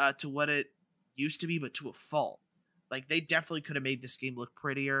it used to be, but to a fault. Like they definitely could have made this game look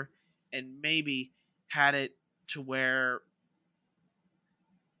prettier and maybe had it to where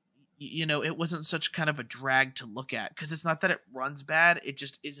it wasn't such kind of a drag to look at, because it's not that it runs bad, it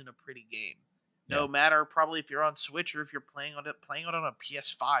just isn't a pretty game. No matter probably if you're on Switch or if you're playing on it on a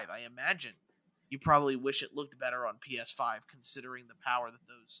PS5, I imagine you probably wish it looked better on PS5 considering the power that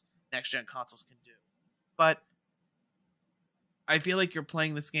those next gen consoles can do. But I feel like you're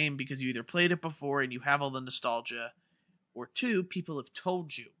playing this game because you either played it before and you have all the nostalgia, or 2, people have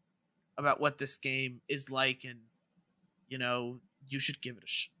told you about what this game is like, and you should give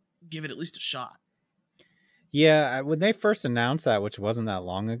it at least a shot. Yeah, when they first announced that, which wasn't that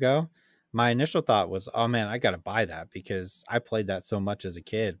long ago, my initial thought was, oh man, I got to buy that because I played that so much as a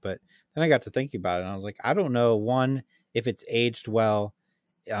kid. But then I got to thinking about it and I was like, I don't know, one, if it's aged well.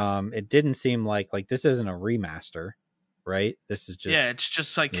 It didn't seem like this isn't a remaster, right? This is just, it's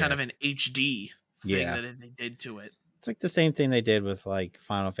just like kind of an HD thing that they did to it. It's like the same thing they did with like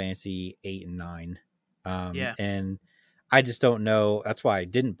Final Fantasy 8 and 9. And I just don't know. That's why I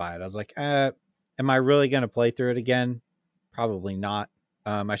didn't buy it. I was like, am I really going to play through it again? Probably not.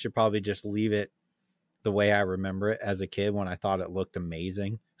 I should probably just leave it the way I remember it as a kid when I thought it looked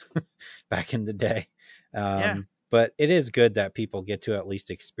amazing back in the day. But it is good that people get to at least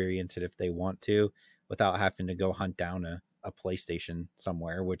experience it if they want to, without having to go hunt down a PlayStation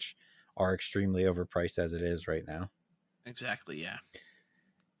somewhere, which are extremely overpriced as it is right now. Exactly, yeah.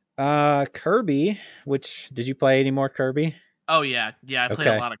 Kirby, which, did you play any more Kirby? Oh yeah, I played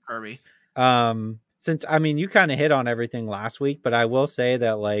a lot of Kirby. Since, I mean, you kind of hit on everything last week, but I will say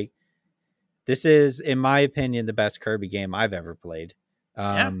that like this is, in my opinion, the best Kirby game I've ever played.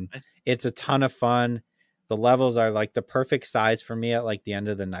 It's a ton of fun. The levels are like the perfect size for me at like the end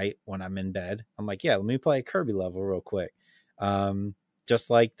of the night when I'm in bed. I'm like, yeah, let me play a Kirby level real quick. Just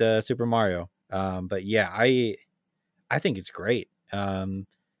like the Super Mario. But yeah, I think it's great.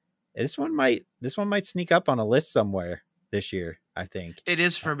 This one might sneak up on a list somewhere this year. I think it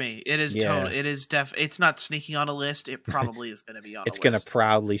is for me. It is total. It is it's not sneaking on a list. It probably is going to be on. It's going to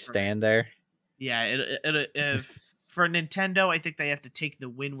proudly stand there. Yeah. If for Nintendo, I think they have to take the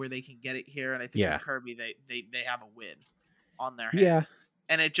win where they can get it here, and I think with Kirby they have a win on their hands. Yeah.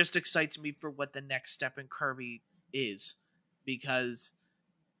 And it just excites me for what the next step in Kirby is, because.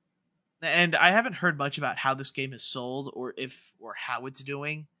 And I haven't heard much about how this game is sold or how it's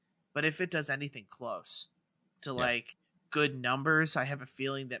doing, but if it does anything close to like good numbers, I have a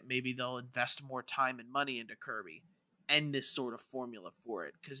feeling that maybe they'll invest more time and money into Kirby and this sort of formula for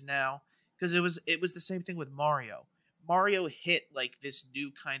it. Because it was the same thing with Mario. Mario hit like this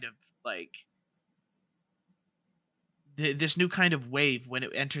new kind of like this new kind of wave when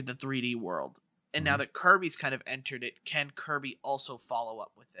it entered the 3D world, and now that Kirby's kind of entered it, can Kirby also follow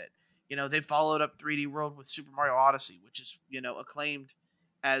up with it? They followed up 3D World with Super Mario Odyssey, which is, acclaimed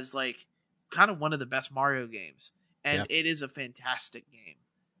as like kind of one of the best Mario games. And it is a fantastic game.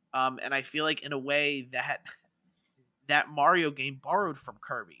 And I feel like in a way that Mario game borrowed from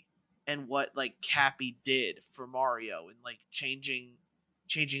Kirby and what like Cappy did for Mario and like changing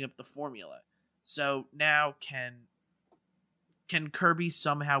changing up the formula. So now can Kirby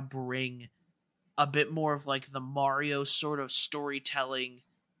somehow bring a bit more of like the Mario sort of storytelling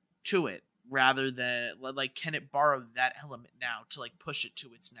to it, rather than like, can it borrow that element now to like push it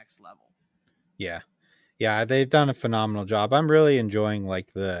to its next level? Yeah. Yeah, they've done a phenomenal job. I'm really enjoying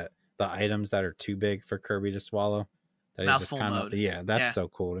like the items that are too big for Kirby to swallow. That he just Mouthful kind of, mode. yeah, that's Yeah. so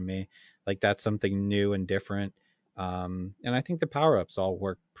cool to me. Like that's something new and different. And I think the power-ups all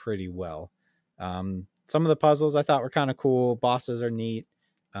work pretty well. Some of the puzzles I thought were kind of cool. Bosses are neat.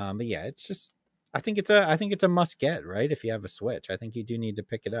 But yeah, it's just I think it's a must get, right? If you have a Switch, I think you do need to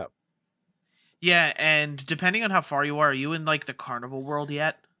pick it up. Yeah, and depending on how far you are you in like the carnival world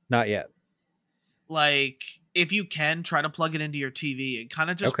yet? Not yet. Like, if you can, try to plug it into your TV and kind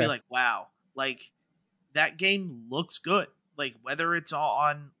of just be Okay. like, wow, like that game looks good. Like, whether it's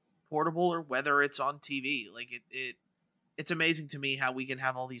on portable or whether it's on TV, like it's amazing to me how we can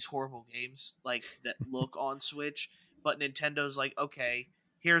have all these horrible games like that look on Switch, but Nintendo's like, okay,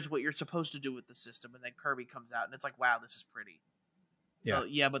 here's what you're supposed to do with the system, and then Kirby comes out and it's like, wow, this is pretty. Yeah. So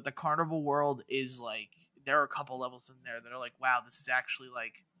yeah, but the carnival world is like, there are a couple levels in there that are like, wow, this is actually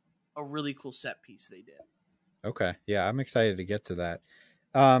like a really cool set piece they did. Okay. Yeah, I'm excited to get to that.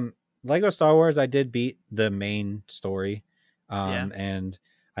 Um, Lego Star Wars, I did beat the main story. Yeah. And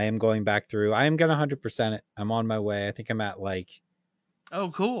I am going back through. I am gonna 100% it. I'm on my way. I think I'm at like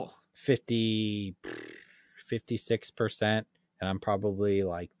Oh, cool. 56%, and I'm probably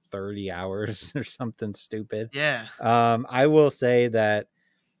like 30 hours or something stupid. Yeah. I will say that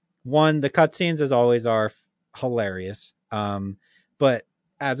one, the cutscenes as always are hilarious. But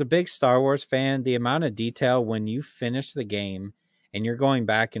as a big Star Wars fan, the amount of detail when you finish the game and you're going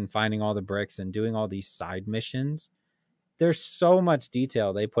back and finding all the bricks and doing all these side missions, there's so much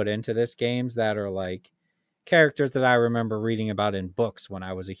detail they put into this games that are like characters that I remember reading about in books when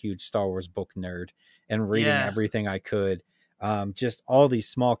I was a huge Star Wars book nerd and reading Yeah. everything I could. Just all these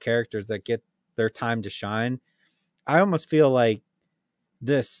small characters that get their time to shine. I almost feel like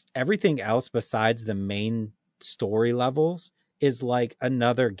this everything else besides the main story levels is like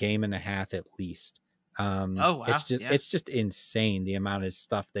another game and a half at least. Oh, wow. Yeah. It's just insane the amount of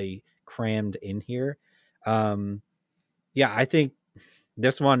stuff they crammed in here. Um, yeah, I think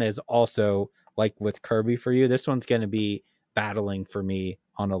this one is also like with Kirby for you. This one's going to be battling for me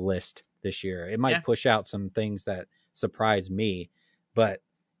on a list this year. It Yeah. might push out some things that surprise me, but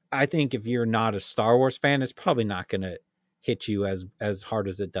I think if you're not a Star Wars fan, it's probably not going to hit you as hard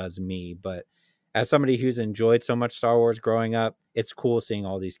as it does me. But as somebody who's enjoyed so much Star Wars growing up, it's cool seeing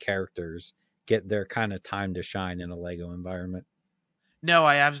all these characters get their kind of time to shine in a Lego environment. No,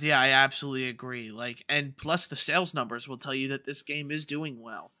 I absolutely agree. Like, and plus the sales numbers will tell you that this game is doing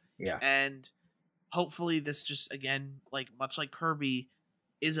well. Yeah. And hopefully this just, again, like much like Kirby,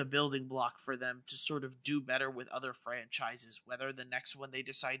 is a building block for them to sort of do better with other franchises, whether the next one they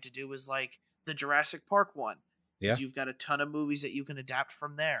decide to do is like the Jurassic Park one. Yeah. You've got a ton of movies that you can adapt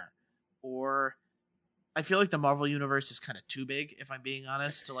from there. Or I feel like the Marvel universe is kind of too big, if I'm being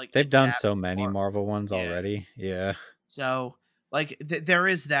honest, to like They've done adapt so many more. Marvel ones Yeah. already. Yeah. So like there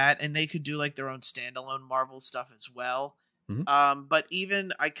is that, and they could do like their own standalone Marvel stuff as well. Mhm. But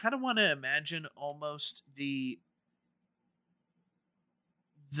even I kind of want to imagine almost the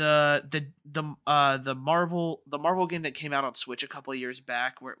Marvel game that came out on Switch a couple of years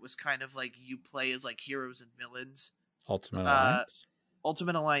back, where it was kind of like you play as like heroes and villains. Ultimate Alliance.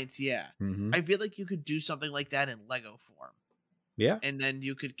 Ultimate Alliance, yeah. Mm-hmm. I feel like you could do something like that in Lego form. Yeah. And then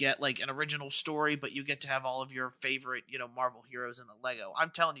you could get like an original story, but you get to have all of your favorite, Marvel heroes in the Lego. I'm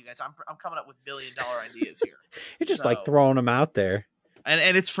telling you guys, I'm coming up with $1 billion ideas here. You're just like throwing them out there.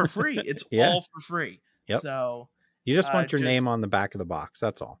 And it's for free. It's Yeah. all for free. Yep. So you just want your name on the back of the box.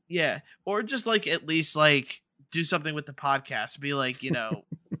 That's all. Yeah. Or just like at least like do something with the podcast. Be like,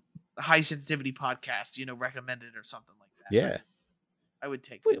 high sensitivity podcast, recommended or something like that. Yeah. I would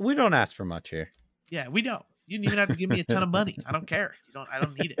take we don't ask for much here. Yeah, we don't. You didn't even have to give me a ton of money. I don't care. I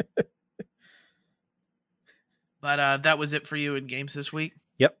don't need it. But that was it for you in games this week?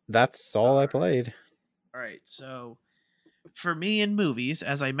 Yep, that's all I played. All right. So for me in movies,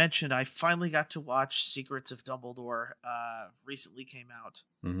 as I mentioned, I finally got to watch Secrets of Dumbledore. Recently came out.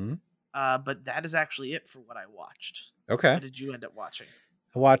 Mm-hmm. But that is actually it for what I watched. Okay. What did you end up watching?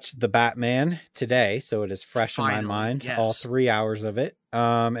 I watched The Batman today, so it is fresh Finally, in my mind. yes. All 3 hours of it.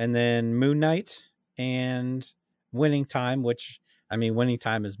 And then Moon Knight and Winning Time, which Winning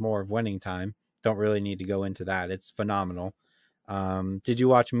Time is more of Winning Time. Don't really need to go into that. It's phenomenal. Did you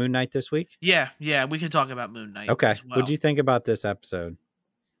watch Moon Knight this week? Yeah, we can talk about Moon Knight. Okay. As well. What'd you think about this episode?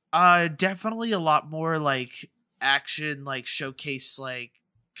 Definitely a lot more like action, like showcase like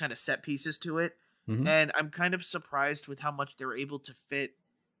kind of set pieces to it. Mm-hmm. And I'm kind of surprised with how much they're able to fit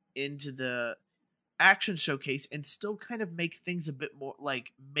into the action showcase and still kind of make things a bit more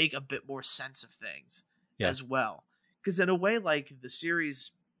like make a bit more sense of things Yeah. as well. Because in a way, like the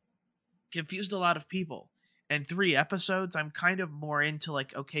series confused a lot of people. And 3 episodes, I'm kind of more into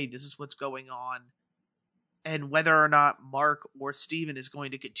like, okay, this is what's going on. And whether or not Mark or Steven is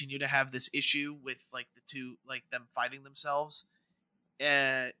going to continue to have this issue with like the two, like them fighting themselves,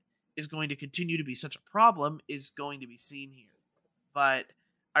 is going to continue to be such a problem is going to be seen here. But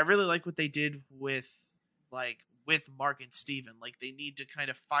I really like what they did with Mark and Steven. Like they need to kind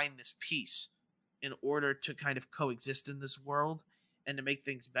of find this peace in order to kind of coexist in this world and to make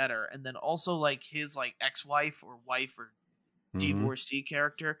things better. And then also like his like ex-wife or wife or divorcee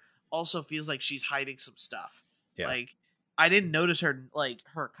character also feels like she's hiding some stuff. Yeah. Like I didn't notice her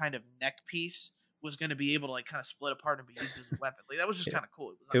kind of neck piece was going to be able to like kind of split apart and be used as a weapon. Like that was just kind of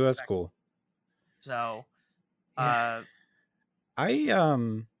cool. It was cool. So, I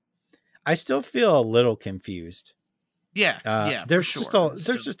still feel a little confused. Yeah. There's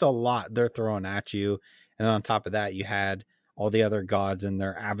just a lot they're throwing at you, and on top of that, you had all the other gods and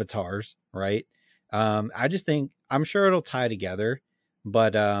their avatars, right? I just think I'm sure it'll tie together,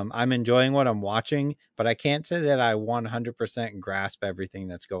 but I'm enjoying what I'm watching. But I can't say that I 100% grasp everything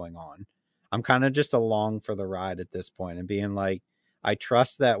that's going on. I'm kind of just along for the ride at this point and being like, I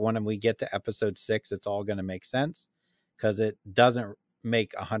trust that when we get to episode 6, it's all going to make sense, because it doesn't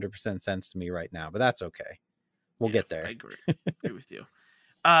make 100% sense to me right now, but that's okay. We'll get there. I agree with you.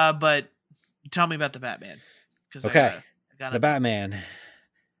 But tell me about the Batman. Okay. The Batman.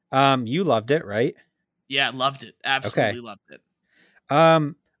 You loved it, right? Yeah, loved it. Absolutely loved it.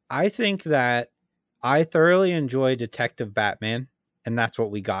 I think that I thoroughly enjoy Detective Batman, and that's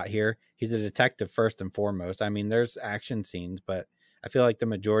what we got here. He's a detective first and foremost. I mean, there's action scenes, but I feel like the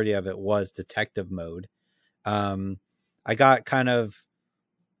majority of it was detective mode. I got kind of,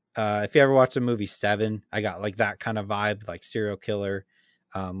 if you ever watched the movie Seven, I got like that kind of vibe, like serial killer.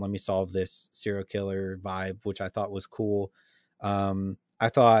 Let me solve this serial killer vibe, which I thought was cool. I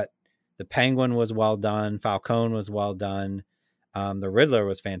thought the Penguin was well done. Falcone was well done. The Riddler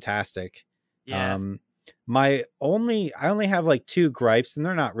was fantastic. Yeah. I only have like 2 gripes, and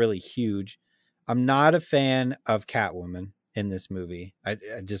they're not really huge. I'm not a fan of Catwoman in this movie. I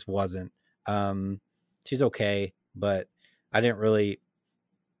just wasn't. She's okay, but it didn't really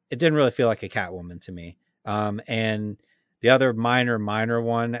feel like a Catwoman to me. And the other minor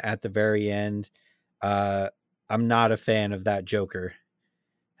one at the very end, I'm not a fan of that Joker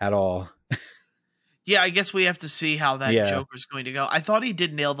at all. Yeah, I guess we have to see how that Joker's going to go. I thought he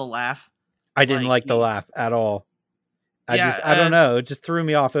did nail the laugh. I didn't like the laugh at all. I don't know. It just threw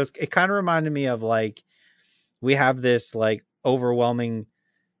me off. It kind of reminded me of like, we have this like overwhelming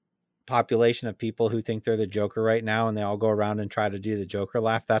population of people who think they're the Joker right now, and they all go around and try to do the Joker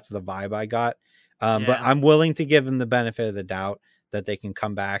laugh. That's the vibe I got. But I'm willing to give them the benefit of the doubt that they can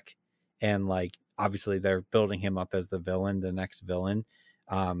come back, and like, obviously they're building him up as the villain, the next villain.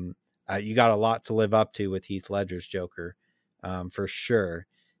 You got a lot to live up to with Heath Ledger's Joker, for sure.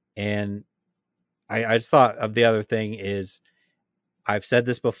 And I just thought of the other thing is, I've said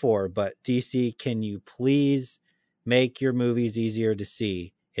this before, but DC, can you please make your movies easier to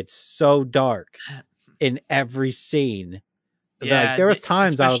see? It's so dark in every scene. Yeah, like, there was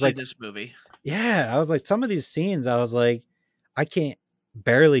times I was like, this movie. Yeah, I was like, some of these scenes, I was like, I can't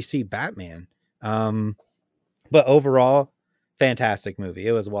barely see Batman. But overall, fantastic movie.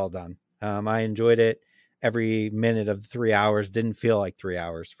 It was well done. I enjoyed it. Every minute of the 3 hours didn't feel like 3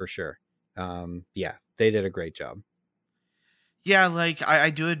 hours for sure. Yeah, they did a great job. Yeah, like I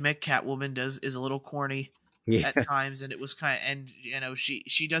do admit Catwoman is a little corny at times, and it was kind of, and you know,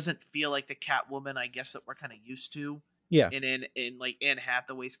 she doesn't feel like the Catwoman, I guess, that we're kind of used to. Yeah. In like Anne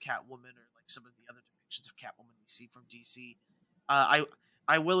Hathaway's Catwoman, or like some of the other depictions of Catwoman we see from DC.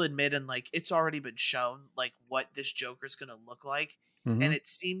 I will admit, and like, it's already been shown like what this Joker's gonna look like, and it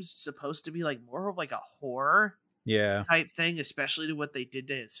seems supposed to be like more of like a horror type thing, especially to what they did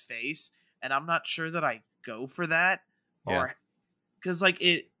to his face. And I'm not sure that I go for that, or because like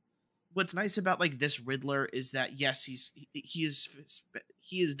what's nice about like this Riddler is that yes, he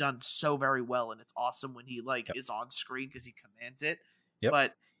is done so very well, and it's awesome when he like is on screen because he commands it.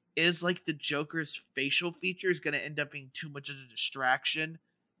 But is like the Joker's facial features going to end up being too much of a distraction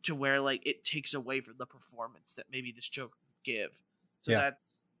to where like it takes away from the performance that maybe this Joker could give? So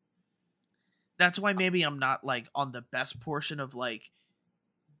that's why maybe I'm not like on the best portion of like,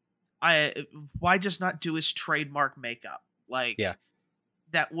 why just not do his trademark makeup? Like,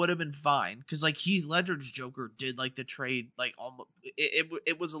 that would have been fine because like Heath Ledger's Joker did like the trade like almost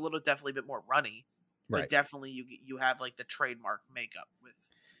it was a little definitely a bit more runny, but Right. definitely you have like the trademark makeup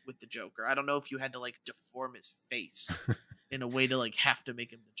with the Joker. I don't know if you had to like deform his face in a way to like have to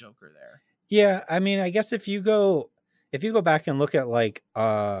make him the Joker there. Yeah, I mean, I guess if you go back and look at like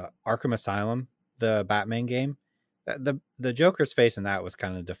Arkham Asylum, the Batman game, the Joker's face in that was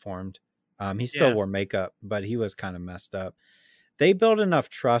kind of deformed. He still Yeah, wore makeup, but he was kind of messed up. They build enough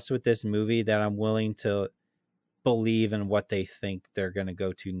trust with this movie that I'm willing to believe in what they think they're going to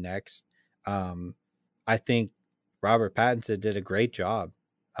go to next. I think Robert Pattinson did a great job.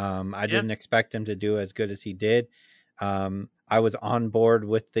 I yeah, didn't expect him to do as good as he did. I was on board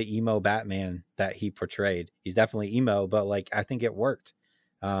with the emo Batman that he portrayed. He's definitely emo, but like I think it worked.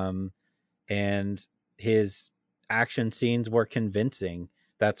 Um, and his action scenes were convincing.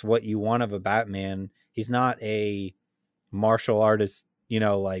 That's what you want of a Batman. He's not a martial artist,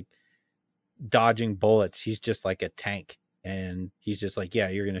 like dodging bullets. He's just like a tank, and he's just like, yeah,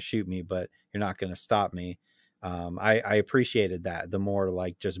 you're gonna shoot me, but you're not gonna stop me. I appreciated that, the more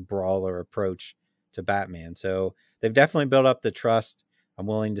like just brawler approach to Batman. So they've definitely built up the trust. I'm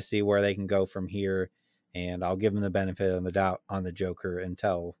willing to see where they can go from here, and I'll give them the benefit of the doubt on the Joker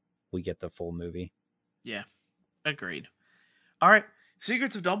until we get the full movie. yeah. Agreed. All right,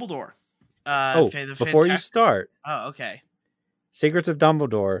 Secrets of Dumbledore. Oh, The before you fantastic. start, Oh, okay. Secrets of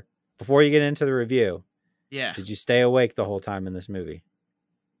Dumbledore, before you get into the review, Yeah. did you stay awake the whole time in this movie?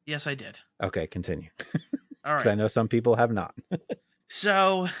 Yes, I did. Okay, continue. All Because I right. know some people have not.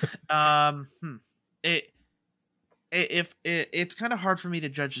 So, it it's kind of hard for me to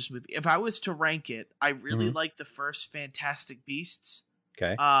judge this movie. If I was to rank it, I really Mhm. like the first Fantastic Beasts,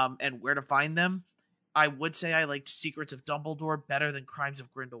 Okay. and Where to Find Them. I would say I liked Secrets of Dumbledore better than Crimes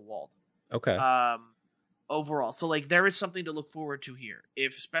of Grindelwald. Okay. Um, Overall, so like there is something to look forward to here.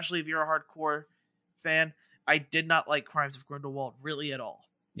 If especially if you're a hardcore fan, I did not like Crimes of Grindelwald really at all.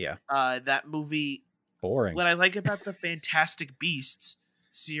 Yeah. That movie, Boring. what I like about the Fantastic Beasts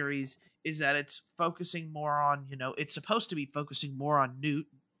series is that it's focusing more on, it's supposed to be focusing more on Newt,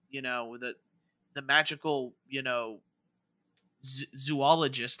 the magical,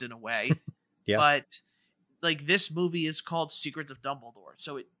 zoologist in a way. Yeah. But like this movie is called Secrets of Dumbledore.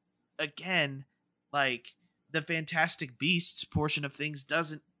 So it again, like the Fantastic Beasts portion of things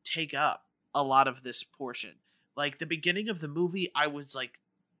doesn't take up a lot of this portion. Like the beginning of the movie I was like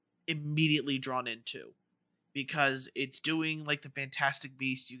immediately drawn into because it's doing like the Fantastic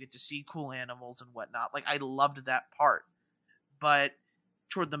Beasts. You get to see cool animals and whatnot. Like I loved that part, but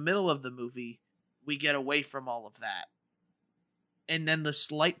toward the middle of the movie, we get away from all of that, and then the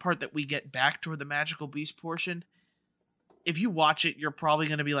slight part that we get back toward the magical beast portion. If you watch it, you're probably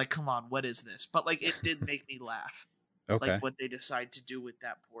going to be like, "Come on, what is this?" But like, it did make me laugh, like Okay. what they decide to do with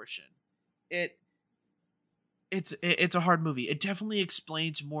that portion. It it's a hard movie. It definitely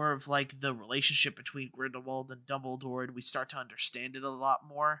explains more of like the relationship between Grindelwald and Dumbledore, and we start to understand it a lot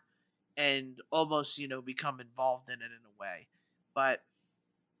more, and almost become involved in it in a way. But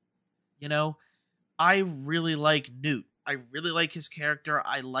you know, I really like Newt. I really like his character.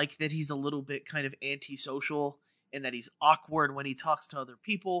 I like that he's a little bit kind of antisocial and that he's awkward when he talks to other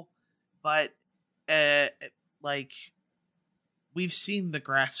people. But like we've seen the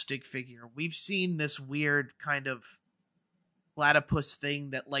grass stick figure. We've seen this weird kind of platypus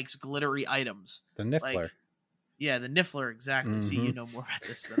thing that likes glittery items. The Like, Niffler. yeah, the Niffler, exactly. See, you Mhm. know more about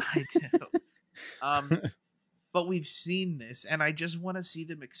this than I do. Um, but we've seen this, and I just want to see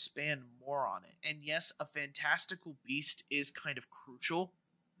them expand more on it. And yes, a fantastical beast is kind of crucial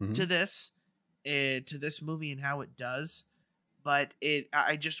Mhm. to this movie and how it does. But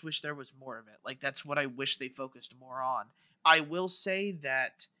I just wish there was more of it. Like that's what I wish they focused more on. I will say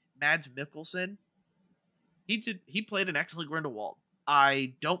that Mads Mikkelsen, he played an excellent Grindelwald.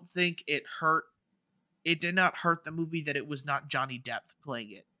 I don't think it hurt. It did not hurt the movie that it was not Johnny Depp playing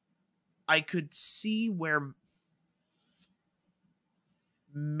it. I could see where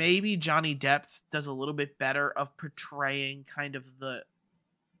maybe Johnny Depp does a little bit better of portraying kind of the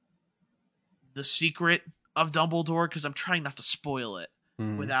secret of Dumbledore because I'm trying not to spoil it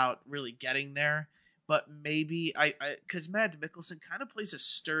Mhm. without really getting there. But maybe I because Mads Mikkelsen kind of plays a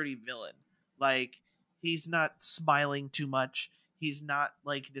sturdy villain. Like he's not smiling too much. He's not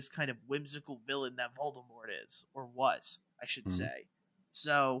like this kind of whimsical villain that Voldemort is or was, I should Mhm. say.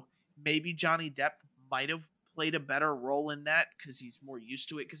 So maybe Johnny Depp might have played a better role in that because he's more used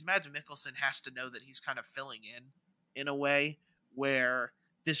to it. Because Mads Mikkelsen has to know that he's kind of filling in a way where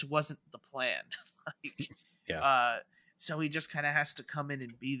this wasn't the plan. like, Yeah. so he just kind of has to come in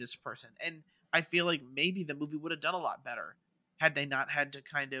and be this person. And I feel like maybe the movie would have done a lot better had they not had to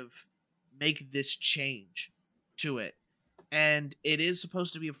kind of make this change to it. And it is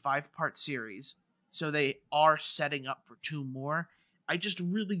supposed to be a 5-part series, so they are setting up for 2 more. I just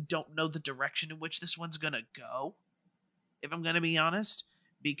really don't know the direction in which this one's going to go, if I'm going to be honest,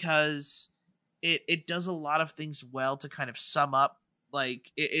 because it does a lot of things well to kind of sum up.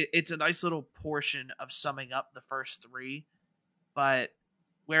 Like it's a nice little portion of summing up the first 3, but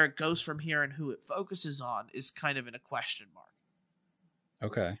where it goes from here and who it focuses on is kind of in a question mark.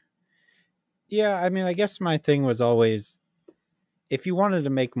 Okay. Yeah, I mean, I guess my thing was always, if you wanted to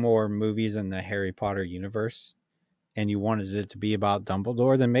make more movies in the Harry Potter universe and you wanted it to be about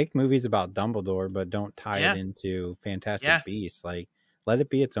Dumbledore, then make movies about Dumbledore, but don't tie it into Fantastic Beasts. Like, let it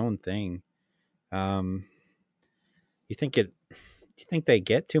be its own thing. You think they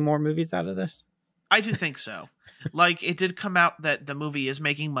get 2 more movies out of this? I do think so. Like, it did come out that the movie is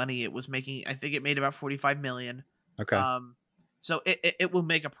making money. It was making, I think it made about 45 million. Okay. So it will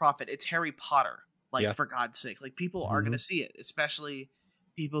make a profit. It's Harry Potter. Like, for God's sake, like, people are going to see it, especially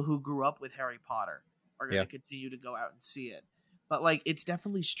people who grew up with Harry Potter are going to continue to go out and see it. But like, it's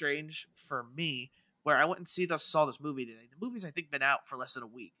definitely strange for me where I went and saw this movie today. The movie's, I think, been out for less than a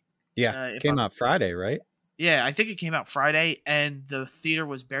week. Yeah. It came out Friday, right? Yeah, I think it came out Friday, and the theater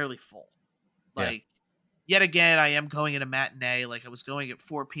was barely full. Like, yet again, I am going in a matinee. Like, I was going at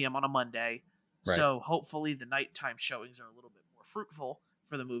 4 p.m. on a Monday. Right. So hopefully the nighttime showings are a little bit more fruitful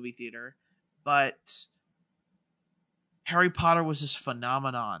for the movie theater. But Harry Potter was this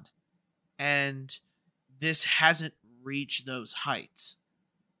phenomenon, and this hasn't reached those heights.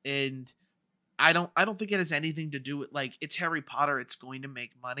 And I don't think it has anything to do with, like, it's Harry Potter, it's going to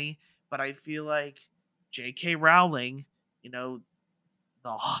make money, but I feel like J.K. Rowling, you know, the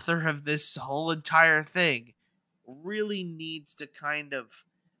author of this whole entire thing, really needs to kind of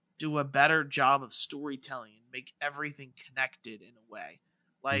do a better job of storytelling and make everything connected in a way.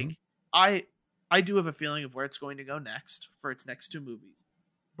 Like, I do have a feeling of where it's going to go next for its next 2 movies.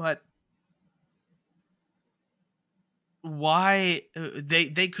 But why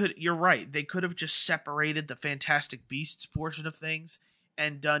they could, you're right, they could have just separated the Fantastic Beasts portion of things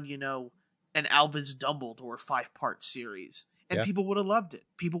and done, you know, an Albus Dumbledore 5-part series, and people would have loved it.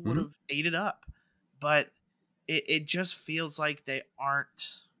 People would have ate it up. But it just feels like they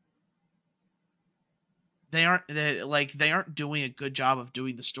aren't doing a good job of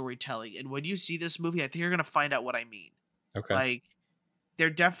doing the storytelling. And when you see this movie, I think you're going to find out what I mean. Okay. Like, they're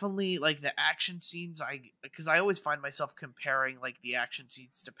definitely, like, the action scenes, because I always find myself comparing, like, the action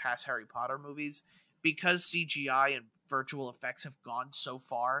scenes to past Harry Potter movies, because CGI and virtual effects have gone so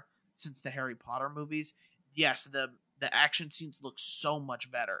far since the Harry Potter movies. Yes, the action scenes look so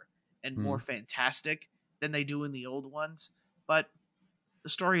much better and more fantastic than they do in the old ones, but the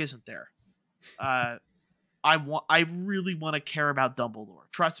story isn't there. I really want to care about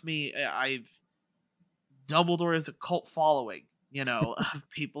Dumbledore. Trust me, Dumbledore is a cult following, you know, of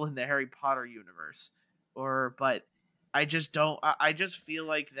people in the Harry Potter universe. But I just don't. I just feel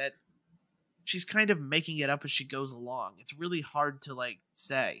like that she's kind of making it up as she goes along. It's really hard to, like,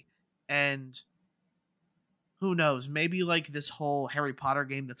 say. And who knows? Maybe, like, this whole Harry Potter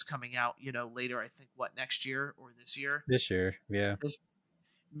game that's coming out, you know, later. I think next year or this year. This year, yeah.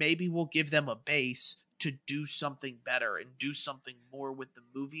 Maybe we'll give them a base to do something better and do something more with the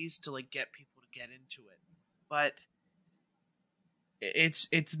movies to, like, get people to get into it. But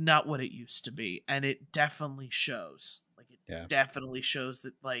it's not what it used to be, and it definitely shows. Like, it definitely shows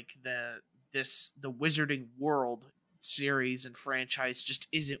that, like, the Wizarding World series and franchise just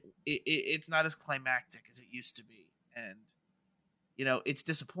isn't. It's not as climactic as it used to be, and, you know, it's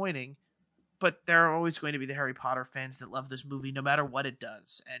disappointing. But there are always going to be the Harry Potter fans that love this movie no matter what it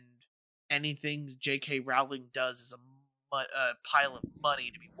does, and anything J.K. Rowling does is a pile of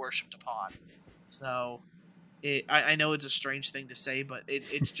money to be worshipped upon. So I know it's a strange thing to say, but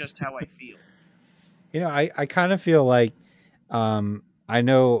it's just how I feel. You know, I kind of feel like, I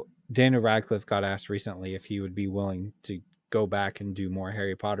know Daniel Radcliffe got asked recently if he would be willing to go back and do more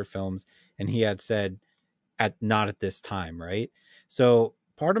Harry Potter films, and he had said not at this time, right? So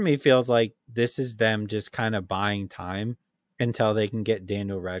part of me feels like this is them just kind of buying time until they can get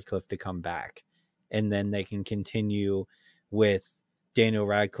Daniel Radcliffe to come back, and then they can continue with Daniel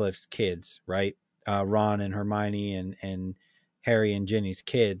Radcliffe's kids, right? Ron and Hermione and Harry and Ginny's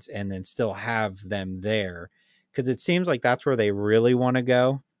kids, and then still have them there, because it seems like that's where they really want to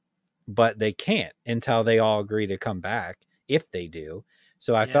go, but they can't until they all agree to come back, if they do.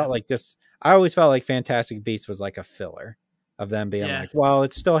 So I felt like I always felt like Fantastic Beasts was like a filler of them being like, well,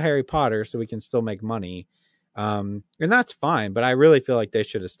 it's still Harry Potter, so we can still make money. And that's fine, but I really feel like they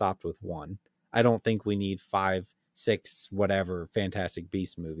should have stopped with 1. I don't think we need 5 6 whatever Fantastic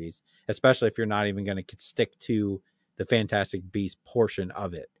Beast movies, especially if you're not even going to stick to the Fantastic Beast portion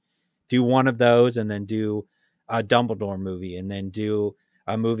of it. Do one of those and then do a Dumbledore movie and then do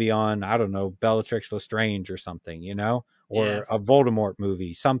a movie on, I don't know, Bellatrix Lestrange or something, or a Voldemort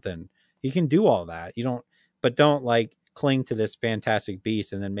movie, something. You can do all that. But don't like cling to this Fantastic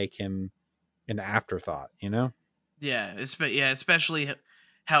Beast and then make him an afterthought, Yeah, especially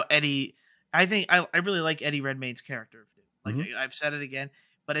how Eddie. I think I really like Eddie Redmayne's character. Like I've said it again,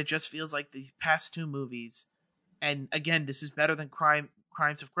 but it just feels like these past 2 movies, and again, this is better than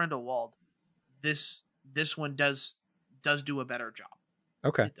Crimes of Grindelwald. This one does do a better job.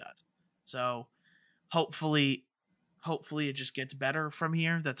 Okay, it does. So hopefully it just gets better from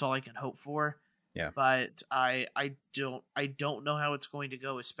here. That's all I can hope for. Yeah, but I don't know how it's going to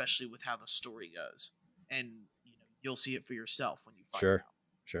go, especially with how the story goes, and you'll see it for yourself when you find out.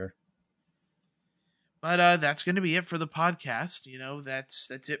 Sure. But that's going to be it for the podcast.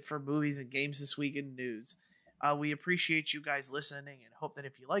 That's it for movies and games this week in news. We appreciate you guys listening and hope that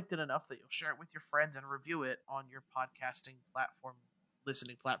if you liked it enough that you'll share it with your friends and review it on your podcasting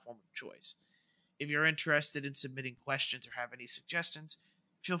listening platform of choice. If you're interested in submitting questions or have any suggestions,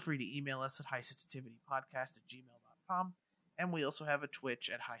 feel free to email us at highsensitivitypodcast@gmail.com. And we also have a Twitch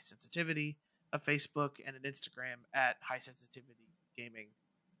at High Sensitivity, a Facebook, and an Instagram at High Sensitivity Gaming.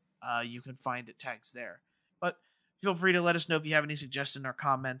 You can find it tags there. But feel free to let us know if you have any suggestions or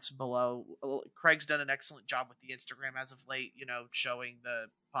comments below. Craig's done an excellent job with the Instagram as of late, showing the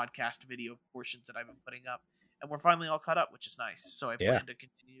podcast video portions that I've been putting up. And we're finally all caught up, which is nice. So I plan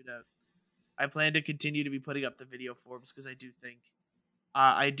to continue to be putting up the video forms because I do think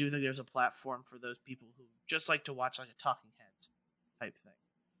there's a platform for those people who just like to watch like a talking heads type thing.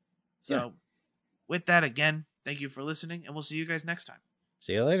 So with that, again, thank you for listening, and we'll see you guys next time.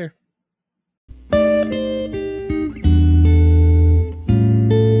 See you later.